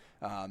 So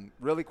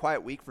really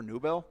quiet week for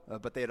Newville,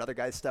 but they had other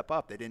guys step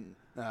up. They didn't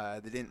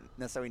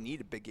necessarily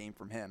need a big game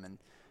from him,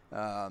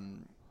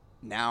 and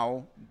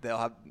now they'll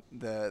have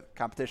the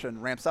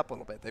competition ramps up a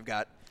little bit. They've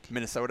got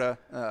Millard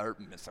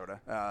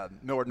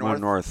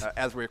North,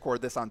 as we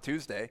record this on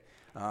Tuesday,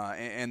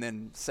 and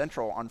then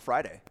Central on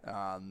Friday,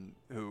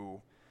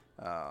 who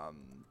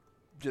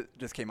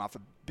just came off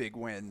a big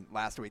win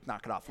last week,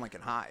 knocking off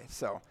Lincoln High.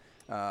 So,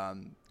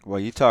 well,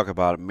 you talk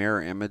about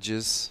mirror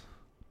images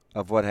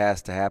of what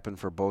has to happen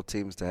for both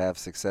teams to have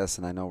success,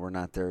 and I know we're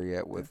not there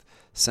yet with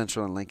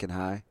Central and Lincoln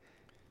High.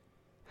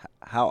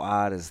 How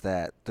odd is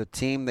that? The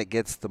team that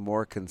gets the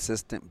more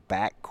consistent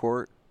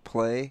backcourt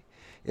play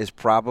is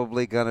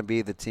probably going to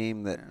be the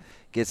team that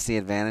gets the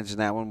advantage in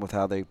that one with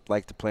how they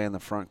like to play in the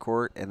front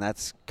court, and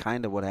that's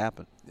kind of what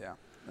happened. Yeah.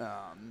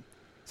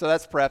 So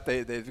that's Prep.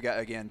 They've got,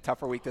 again,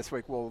 tougher week this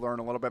week. We'll learn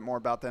a little bit more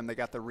about them. They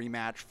got the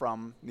rematch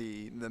from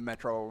the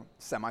Metro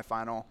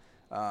semifinal,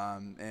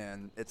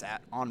 and it's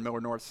on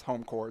Millard North's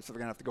home court, so they're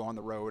going to have to go on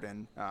the road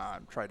and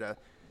try to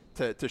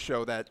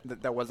show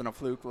that wasn't a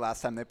fluke the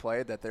last time they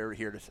played, that they're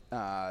here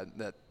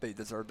that they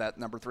deserve that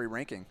number 3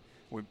 ranking.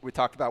 We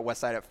talked about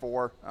Westside at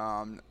 4,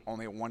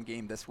 only one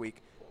game this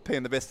week.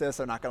 Playing the Vista,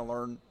 so not going to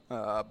learn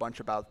a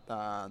bunch about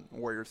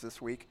Warriors this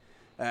week.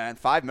 And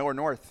 5, Millard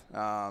North.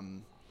 So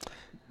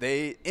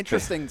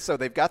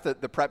they've got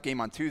the Prep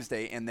game on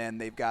Tuesday, and then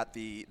they've got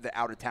the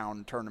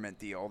out-of-town tournament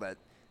deal that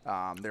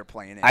they're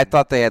playing in. I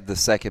thought they had the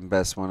second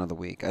best one of the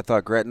week. I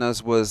thought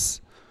Gretna's was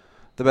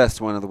the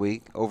best one of the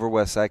week over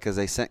Westside because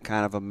they sent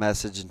kind of a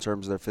message in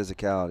terms of their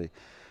physicality.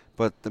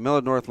 But the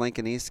Millard North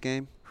Lincoln East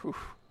game,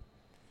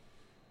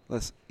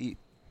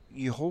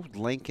 you hold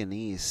Lincoln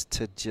East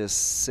to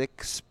just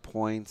 6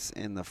 points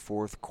in the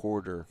fourth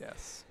quarter.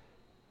 Yes.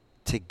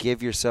 To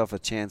give yourself a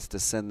chance to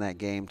send that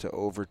game to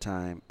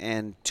overtime.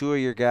 And 2 of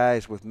your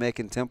guys with Mick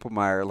and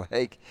Templemeyer,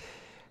 like,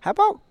 how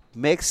about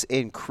Mick's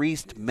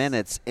increased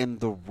minutes in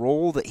the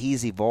role that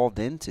he's evolved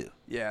into?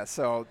 Yeah,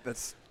 so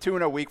that's 2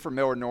 in a week for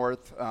Millard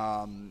North,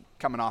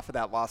 coming off of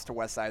that loss to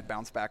Westside,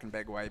 bounced back in a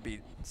big way,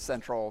 beat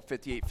Central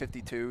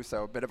 58-52,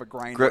 so a bit of a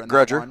grinder in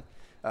that one.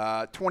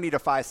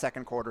 20-5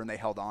 second quarter, and they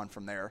held on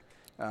from there.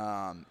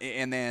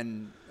 And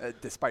then,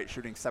 despite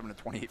shooting 7 of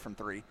 28 from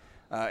 3.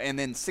 And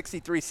then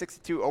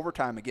 63-62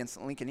 overtime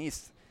against Lincoln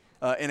East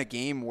in a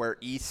game where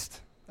East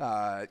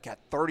got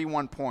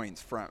 31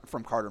 points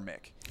from Carter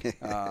Mick.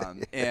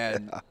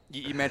 And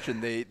you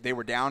mentioned they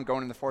were down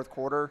going in the fourth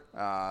quarter.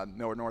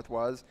 Millard North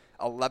was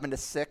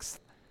 11-6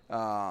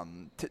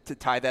 to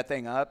tie that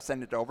thing up,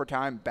 send it to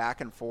overtime,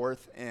 back and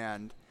forth.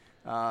 And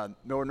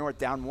Millard North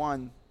down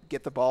 1,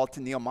 get the ball to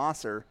Neil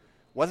Mosser.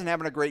 Wasn't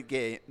having a great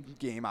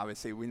game,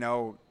 obviously. We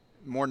know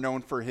more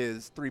known for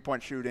his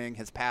three-point shooting,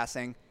 his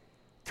passing.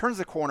 turns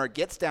the corner,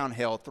 gets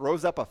downhill,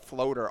 throws up a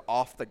floater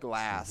off the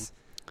glass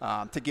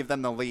to give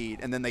them the lead,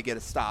 and then they get a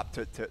stop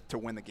to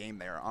win the game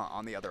there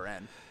on the other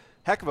end.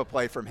 Heck of a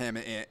play from him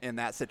in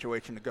that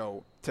situation to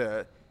go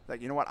to, like,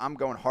 you know what, I'm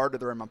going hard to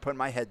the rim. I'm putting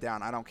my head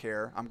down. I don't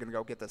care. I'm going to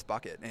go get this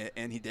bucket.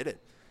 And he did it.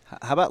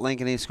 How about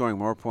Lincoln East scoring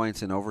more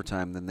points in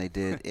overtime than they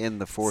did in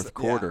the fourth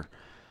quarter?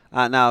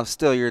 Now,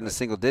 still you're in the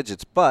single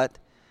digits, but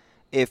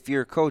if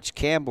you're Coach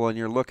Campbell and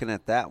you're looking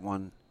at that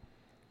one,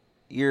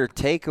 your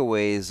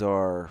takeaways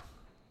are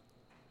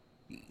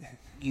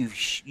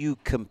you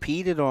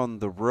competed on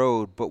the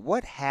road, but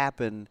what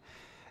happened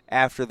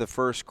after the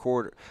first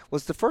quarter?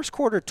 Was the first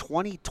quarter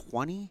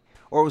 2020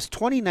 or was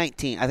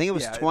 2019? I think it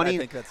was 20. I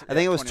think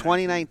it was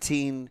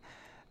 2019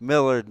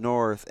 Millard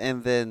North,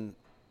 and then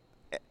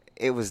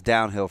it was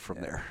downhill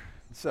from there.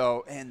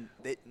 So, and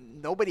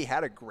nobody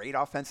had a great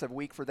offensive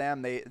week for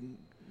them.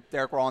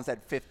 Derek Rollins had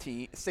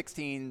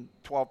 16,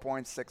 12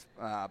 points, 6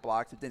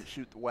 blocks. It didn't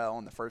shoot well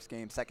in the first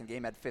game. Second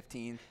game had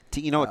 15.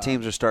 You know what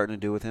teams are starting to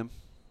do with him?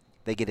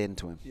 They get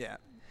into him. Yeah.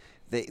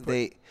 They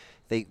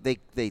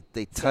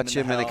touch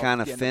him and they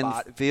kind of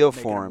feel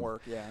for him.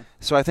 Work, yeah.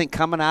 So I think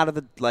coming out of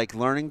the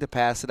learning to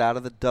pass it out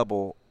of the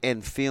double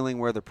and feeling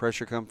where the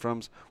pressure comes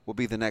from will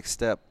be the next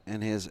step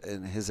in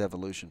his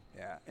evolution.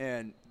 Yeah,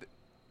 and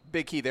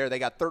big key there. They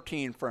got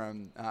 13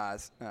 from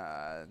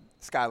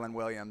Skyland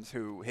Williams,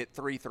 who hit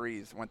 3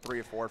 threes, went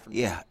 3 or 4 from.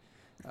 Yeah.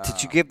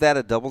 Did you give that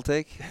a double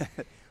take?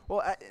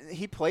 Well,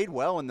 he played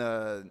well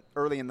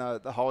early in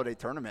the holiday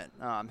tournament.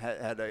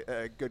 Had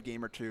a good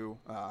game or two.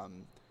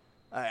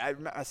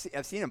 I've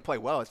seen him play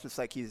well. It's just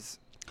like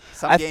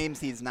games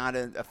he's not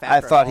a factor.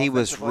 I thought he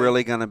was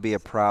really going to be a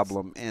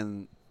problem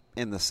in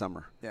the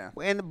summer. Yeah.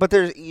 But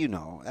there's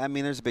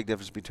there's a big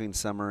difference between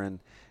summer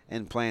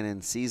and playing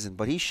in season.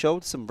 But he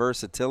showed some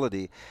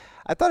versatility.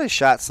 I thought his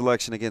shot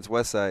selection against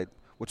Westside,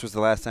 which was the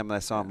last time I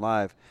saw him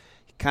live,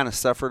 he kind of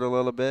suffered a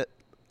little bit.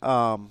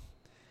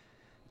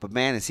 But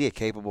man, is he a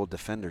capable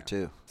defender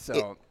too?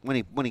 So when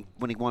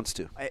he wants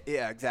to.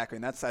 Yeah, exactly,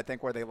 and that's I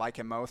think where they like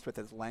him most with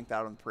his length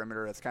out on the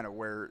perimeter. That's kind of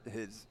where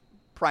his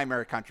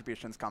primary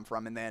contributions come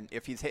from. And then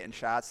if he's hitting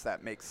shots,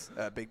 that makes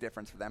a big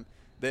difference for them.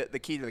 The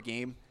key to the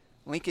game,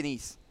 Lincoln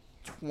East,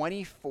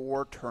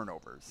 24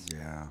 turnovers.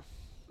 Yeah.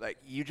 Like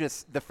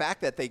the fact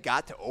that they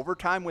got to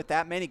overtime with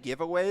that many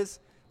giveaways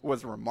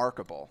was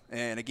remarkable.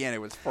 And again, it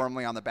was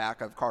firmly on the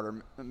back of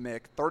Carter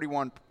Mick,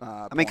 31.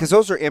 Because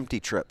those are empty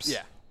trips.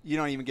 Yeah. You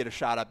don't even get a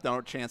shot up,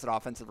 no chance at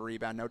offensive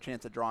rebound, no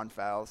chance at drawing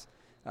fouls.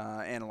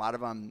 And a lot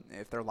of them,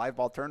 if they're live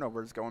ball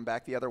turnovers, going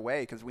back the other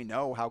way, because we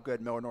know how good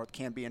Millard North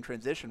can be in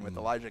transition with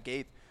Elijah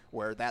Gaith,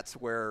 where that's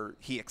where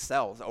he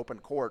excels, open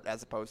court,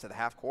 as opposed to the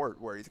half court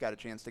where he's got a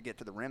chance to get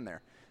to the rim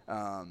there.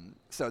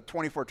 So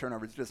 24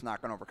 turnovers, just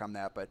not going to overcome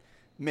that. But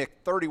Mick,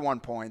 31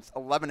 points,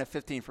 11 of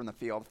 15 from the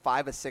field,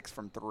 5 of 6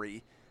 from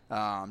 3.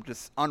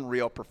 Just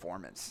unreal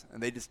performance,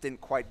 and they just didn't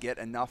quite get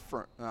enough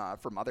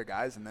from other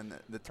guys, and then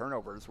the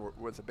turnovers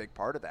was a big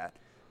part of that.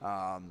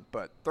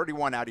 But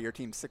 31 out of your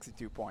team,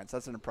 62 points.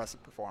 That's an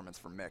impressive performance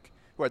from Mick,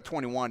 who had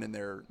 21 in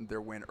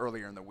their win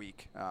earlier in the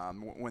week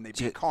when they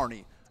beat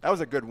Kearney. That was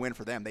a good win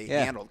for them. They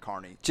handled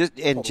Kearney.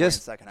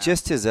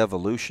 Just his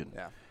evolution.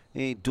 Yeah,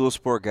 He dual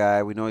sport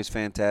guy. We know he's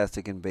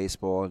fantastic in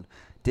baseball and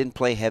didn't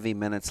play heavy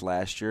minutes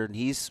last year, and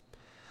he's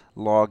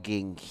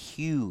logging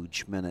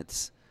huge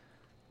minutes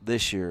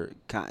this year.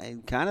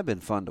 Kind of been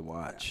fun to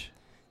watch. Yeah.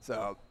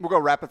 So we'll go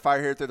rapid fire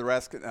here through the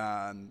rest.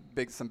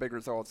 Some big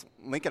results.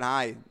 Lincoln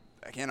High,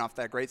 again, off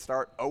that great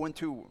start,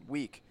 0-2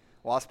 week.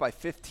 Lost by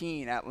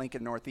 15 at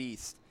Lincoln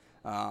Northeast,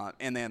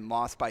 and then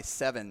lost by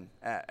 7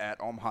 at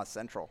Omaha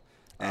Central.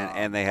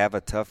 And they have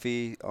a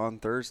toughie on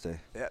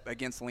Thursday. Yeah,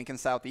 against Lincoln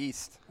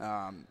Southeast,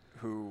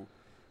 who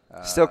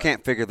still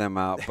can't figure them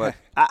out. But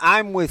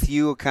I'm with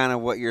you kind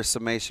of what your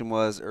summation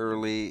was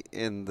early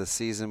in the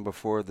season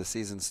before the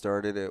season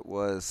started. It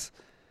was,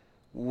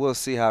 we'll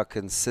see how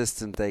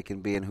consistent they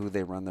can be and who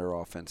they run their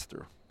offense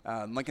through.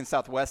 Lincoln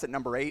Southwest at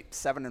number 8,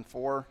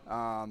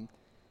 7-4.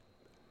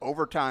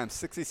 Overtime,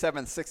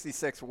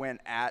 67-66 win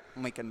at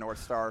Lincoln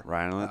North Star.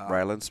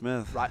 Ryland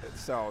Smith. Right.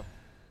 So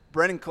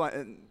Brennan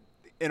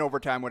in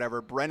overtime,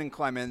 whatever, Brennan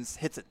Clemens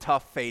hits a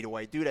tough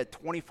fadeaway. Dude had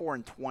 24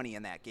 and 20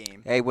 in that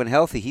game. Hey, when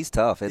healthy, he's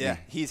tough, isn't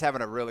he? He's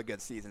having a really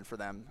good season for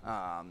them.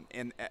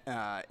 And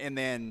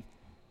then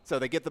so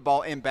they get the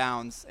ball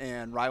inbounds,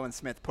 and Ryland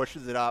Smith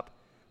pushes it up,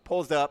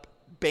 pulls up,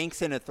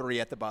 banks in a 3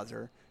 at the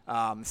buzzer.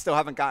 Still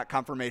haven't got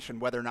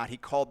confirmation whether or not he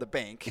called the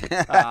bank,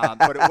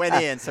 but it went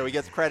in, so he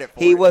gets credit for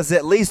it. He was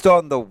at least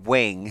on the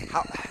wing.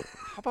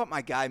 How about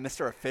my guy,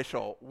 Mr.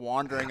 Official,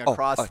 wandering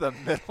across the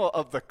middle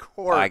of the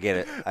court? I get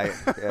it.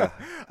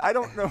 I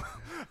don't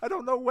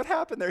know what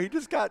happened there. He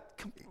just got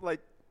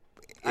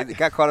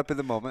got caught up in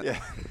the moment. Yeah,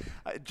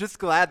 just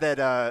glad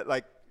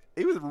that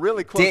he was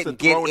really close to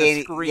throwing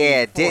a screen.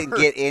 Yeah, didn't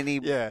get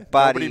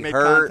anybody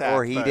hurt contact,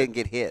 or he didn't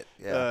get hit.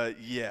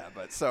 Yeah.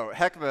 But so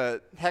heck of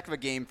a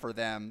game for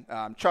them.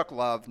 Chuck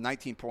Love,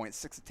 19 points,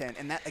 6 of 10,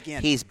 and that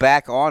again. He's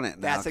back on it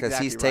now because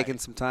exactly he's taken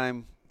some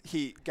time.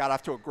 He got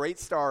off to a great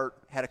start,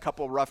 had a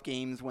couple of rough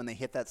games when they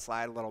hit that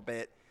slide a little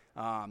bit,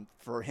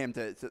 For him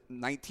to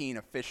 19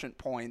 efficient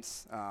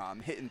points,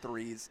 hitting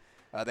threes.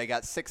 They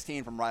got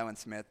 16 from Ryland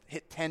Smith,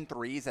 hit 10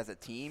 threes as a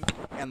team,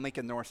 and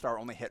Lincoln North Star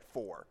only hit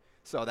 4.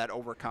 So that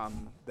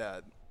overcome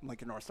the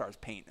Lincoln North Star's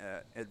paint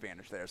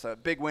advantage there. So a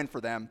big win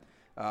for them.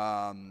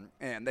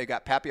 And they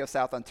got Papio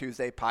South on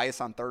Tuesday, Pius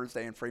on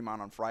Thursday, and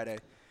Fremont on Friday.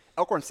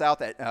 Elkhorn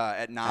South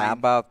at 9. How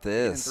about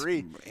this?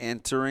 3.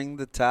 Entering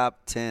the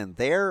top 10.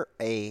 They're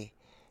a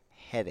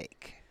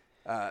headache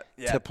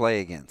to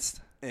play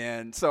against.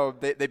 And so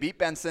they beat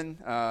Benson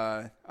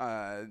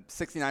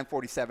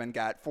 69-47,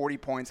 got 40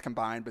 points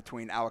combined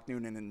between Alec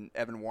Noonan and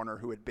Evan Warner,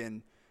 who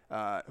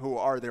who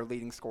are their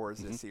leading scorers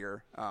this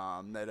year.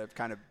 That have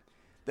kind of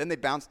then they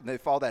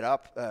followed that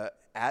up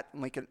at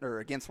Lincoln or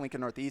against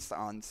Lincoln Northeast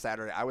on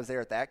Saturday. I was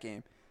there at that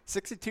game,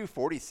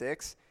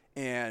 62-46,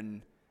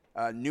 and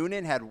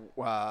Noonan had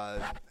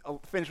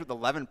finished with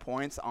 11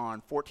 points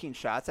on 14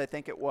 shots, I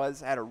think it was.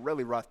 Had a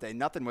really rough day.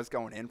 Nothing was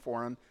going in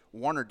for him.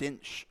 Warner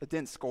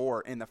didn't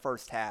score in the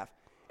first half,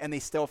 and they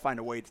still find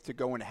a way to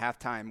go into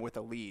halftime with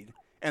a lead.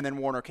 And then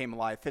Warner came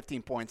alive,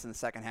 15 points in the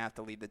second half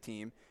to lead the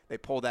team. They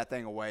pulled that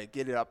thing away,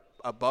 get it up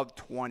above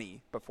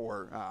 20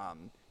 before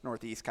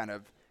Northeast kind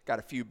of got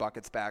a few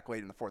buckets back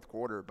late in the fourth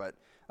quarter. But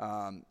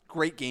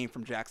great game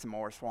from Jackson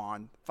Moore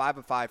Swan, 5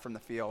 of 5 from the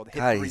field. Hit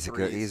God, 3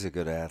 threes. he's a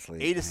good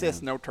athlete. 8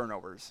 assists, no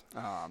turnovers.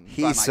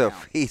 He's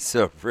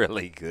a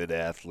really good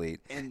athlete.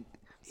 And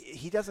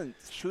he doesn't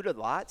shoot a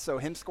lot, so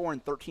him scoring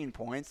 13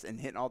 points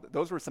and hitting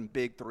those were some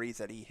big threes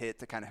that he hit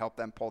to kind of help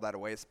them pull that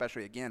away,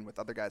 especially, again, with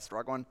other guys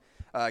struggling.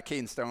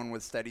 Caden Stone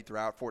was steady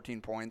throughout, 14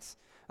 points.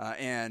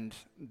 And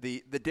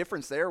the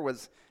difference there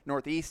was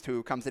Northeast,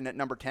 who comes in at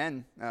number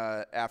 10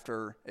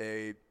 after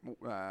a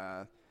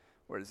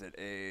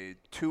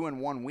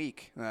 2-1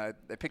 week.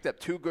 They picked up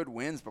 2 good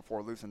wins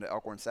before losing to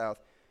Elkhorn South.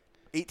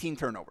 18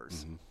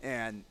 turnovers,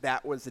 and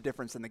that was the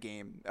difference in the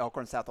game.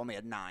 Elkhorn South only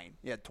had 9.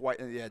 He had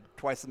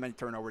twice as many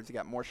turnovers. He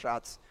got more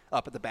shots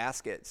up at the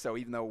basket. So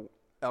even though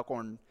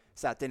Elkhorn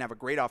South didn't have a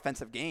great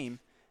offensive game,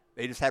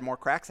 they just had more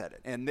cracks at it.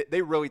 And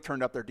they really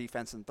turned up their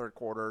defense in the third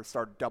quarter,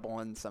 started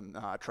doubling some,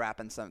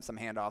 trapping some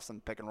handoffs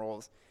and pick and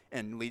rolls,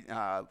 and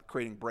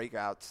creating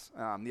breakouts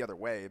the other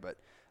way. But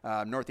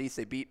Northeast,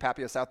 they beat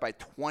Papio South by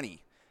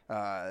 20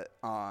 to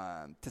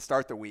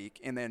start the week,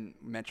 and then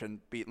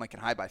beat Lincoln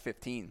High by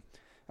 15.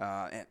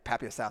 And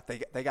Papio South,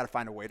 they got to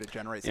find a way to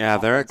generate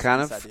some they're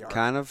offense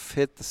kind of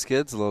hit the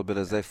skids a little bit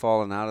as they've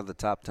fallen out of the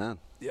top 10.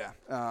 Yeah.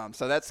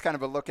 So that's kind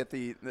of a look at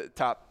the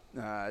top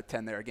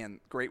 10 there.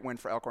 Again, great win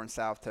for Elkhorn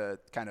South to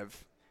kind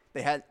of –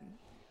 they had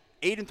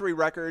 8-3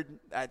 record.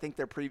 I think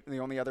the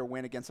only other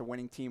win against a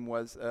winning team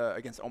was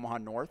against Omaha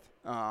North.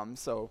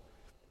 So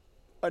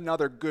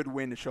another good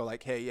win to show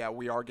like, hey, yeah,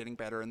 we are getting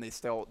better, and they're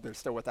still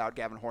without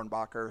Gavin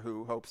Hornbacher,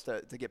 who hopes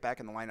to get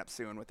back in the lineup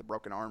soon with a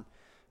broken arm.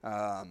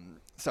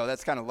 So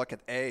that's kind of look at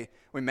A.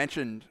 We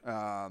mentioned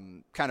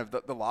kind of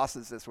the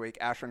losses this week.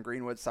 Ashland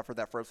Greenwood suffered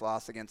that first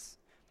loss against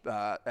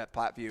at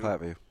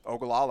Platteview.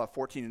 Ogallala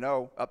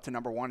 14-0 up to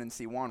number 1 in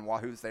C1.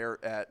 Wahoo's there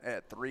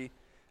at 3.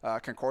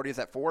 Concordia's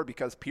at 4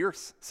 because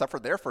Pierce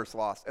suffered their first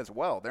loss as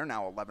well. They're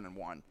now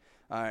 11-1.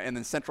 And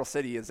then Central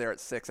City is there at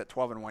 6 at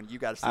 12-1. You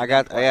got to see.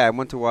 I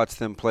went to watch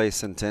them play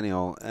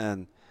Centennial,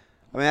 and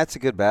I mean that's a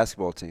good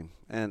basketball team.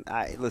 And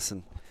I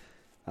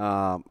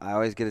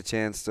always get a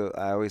chance to.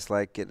 I always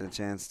like getting a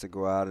chance to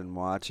go out and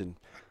watch, and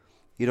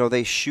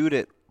they shoot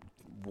it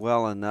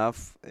well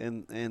enough,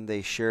 and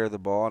they share the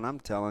ball. And I'm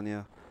telling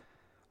you,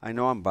 I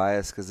know I'm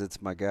biased because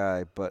it's my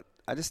guy, but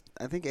I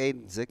think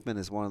Aiden Zickman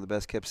is one of the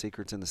best kept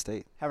secrets in the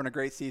state. Having a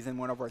great season,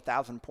 went over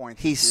 1,000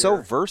 points. He's so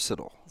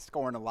versatile,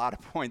 scoring a lot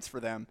of points for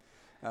them.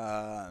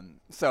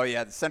 So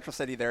yeah, the Central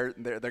City they're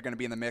going to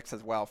be in the mix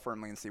as well,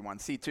 firmly in C1.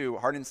 C2,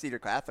 Hardin Cedar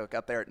Catholic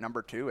up there at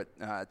number 2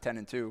 at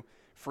 10-2.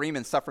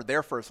 Freeman suffered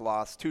their first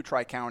loss to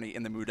Tri-County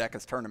in the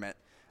Mudecas tournament.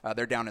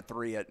 They're down at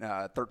 3 at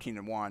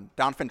 13-1.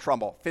 Donovan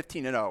Trumbull,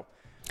 15-0.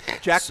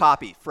 Jack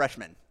Poppy,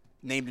 freshman,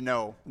 named to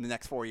know in the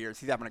next 4 years.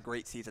 He's having a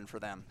great season for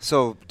them.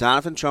 So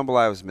Donovan Trumbull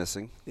I was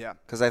missing. Yeah.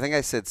 Because I think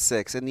I said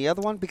 6. And the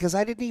other one, because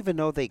I didn't even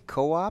know they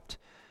co-opt.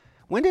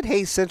 When did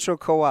Hayes Central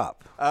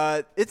co-op?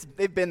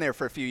 They've been there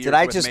for a few years. Did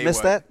I just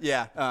miss that?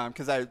 Yeah,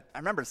 because I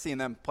remember seeing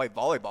them play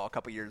volleyball a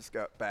couple years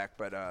back.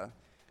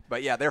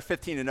 But yeah, they're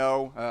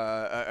 15-0,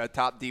 a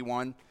top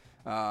D1.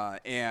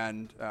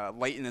 And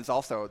Layton is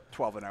also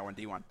 12-0 in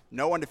D1.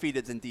 No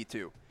undefeateds in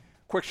D2.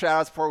 Quick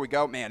shout-outs before we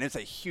go. Man, it's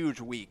a huge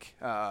week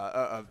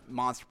of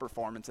monster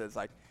performances.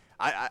 Like,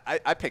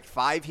 I picked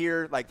 5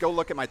 here. Like, go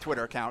look at my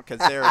Twitter account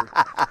because they're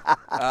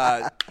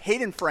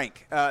Hayden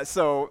Frank.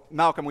 So,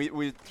 Malcolm,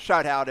 we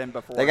shout out him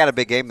before. They got a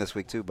big game this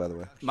week, too, by the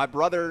way. My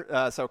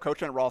brother, so Coach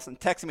Trent Ralston,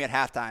 texted me at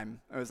halftime.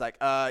 It was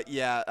like,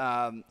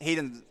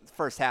 Hayden's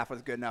first half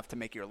was good enough to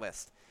make your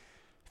list.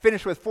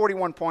 Finished with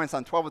 41 points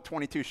on 12 of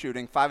 22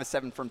 shooting, 5 of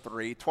 7 from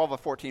 3, 12 of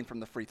 14 from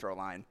the free throw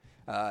line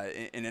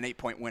in an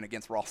 8-point win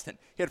against Ralston.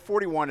 He had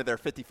 41 of their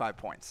 55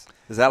 points.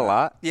 Is that a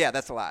lot? Yeah,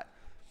 that's a lot.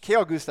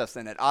 Kale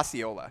Gustafson at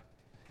Osceola.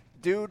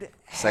 Dude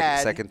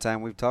had second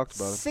time we've talked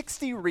about it.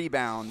 60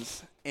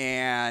 rebounds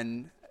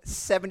and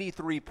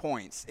 73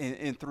 points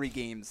in 3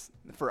 games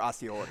for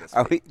Osceola this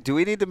week. Do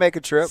we need to make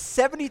a trip?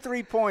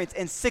 73 points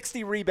and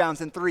 60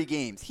 rebounds in 3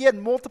 games. He had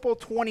multiple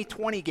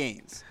 20-20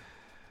 games.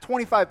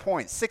 25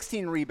 points,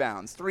 16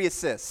 rebounds, 3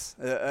 assists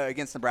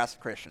against Nebraska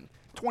Christian.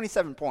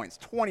 27 points,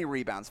 20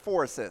 rebounds,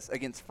 4 assists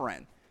against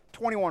Friend.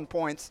 21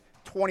 points,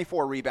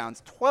 24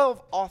 rebounds,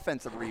 12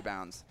 offensive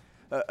rebounds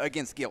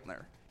against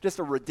Giltner. Just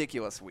a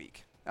ridiculous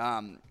week.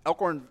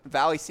 Elkhorn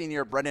Valley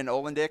senior Brendan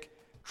Olendick,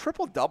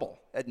 triple-double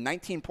at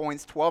 19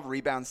 points, 12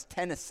 rebounds,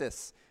 10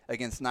 assists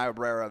against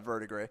Niobrara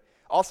Verdigre.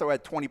 Also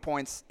had 20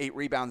 points, 8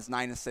 rebounds,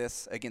 9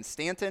 assists against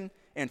Stanton,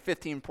 and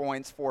 15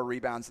 points, 4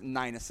 rebounds,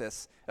 9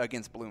 assists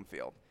against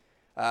Bloomfield.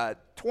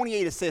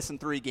 28 assists in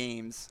 3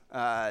 games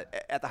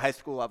at the high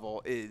school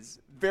level is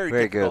very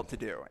difficult to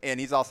do. And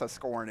he's also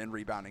scoring and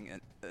rebounding in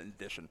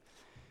addition.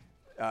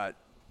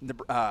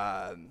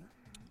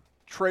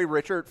 Trey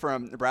Richard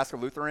from Nebraska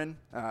Lutheran,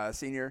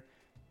 senior,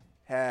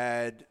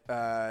 had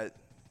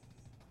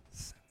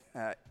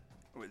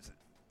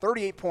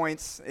 38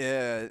 points,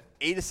 8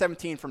 of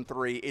 17 from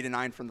 3, 8 of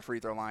 9 from the free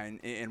throw line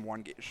in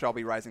one game.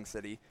 Shelby Rising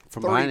City.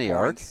 From behind the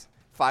arc?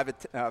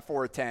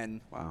 4 of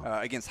 10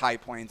 against High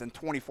Plains, and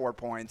 24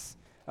 points,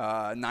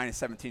 9 of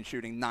 17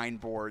 shooting, 9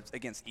 boards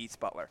against East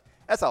Butler.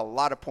 That's a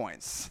lot of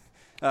points.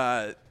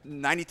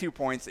 92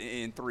 points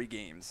in 3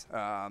 games.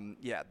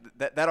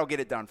 That'll get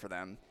it done for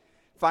them.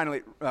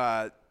 Finally,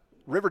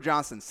 River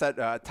Johnson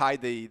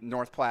tied the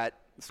North Platte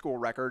school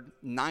record,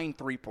 9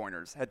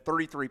 3-pointers, had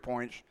 33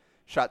 points,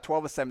 shot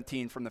 12 of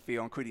 17 from the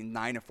field, including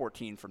 9 of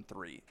 14 from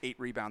 3, 8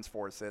 rebounds,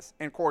 4 assists.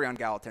 And Corian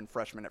Gallatin,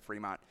 freshman at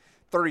Fremont,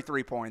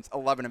 33 points,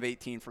 11 of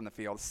 18 from the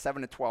field,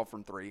 7 of 12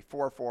 from 3,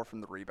 4 of 4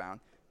 from the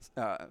rebound,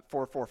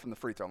 4 of 4 from the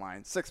free throw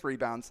line, 6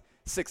 rebounds,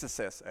 6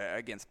 assists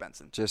against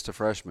Benson. Just a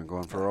freshman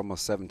going for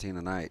almost 17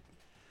 a night.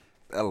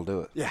 That'll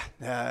do it.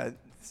 Yeah.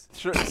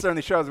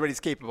 Certainly shows what he's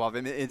capable of.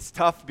 I mean, it's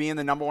tough being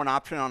the number 1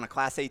 option on a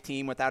Class A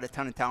team without a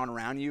ton of talent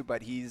around you,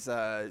 but he's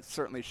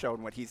certainly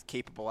shown what he's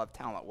capable of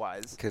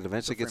talent-wise. Could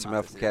eventually get some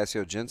help from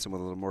Cassio Jensen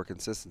with a little more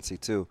consistency,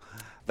 too.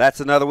 That's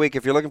another week.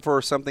 If you're looking for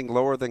something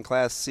lower than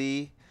Class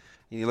C,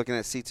 and you're looking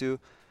at C2,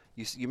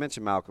 you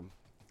mentioned Malcolm.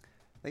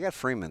 They got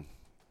Freeman.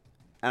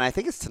 And I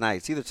think it's tonight.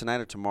 It's either tonight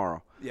or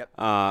tomorrow.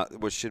 Yep.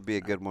 Which should be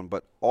a good one.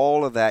 But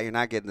all of that, you're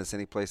not getting this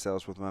anyplace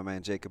else with my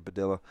man Jacob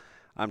Padilla.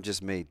 I'm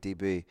just me,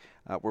 DB.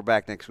 We're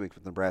back next week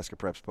with Nebraska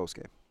Preps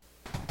postgame.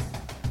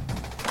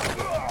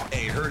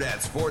 A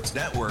Hurrdat Sports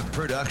Network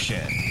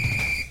production.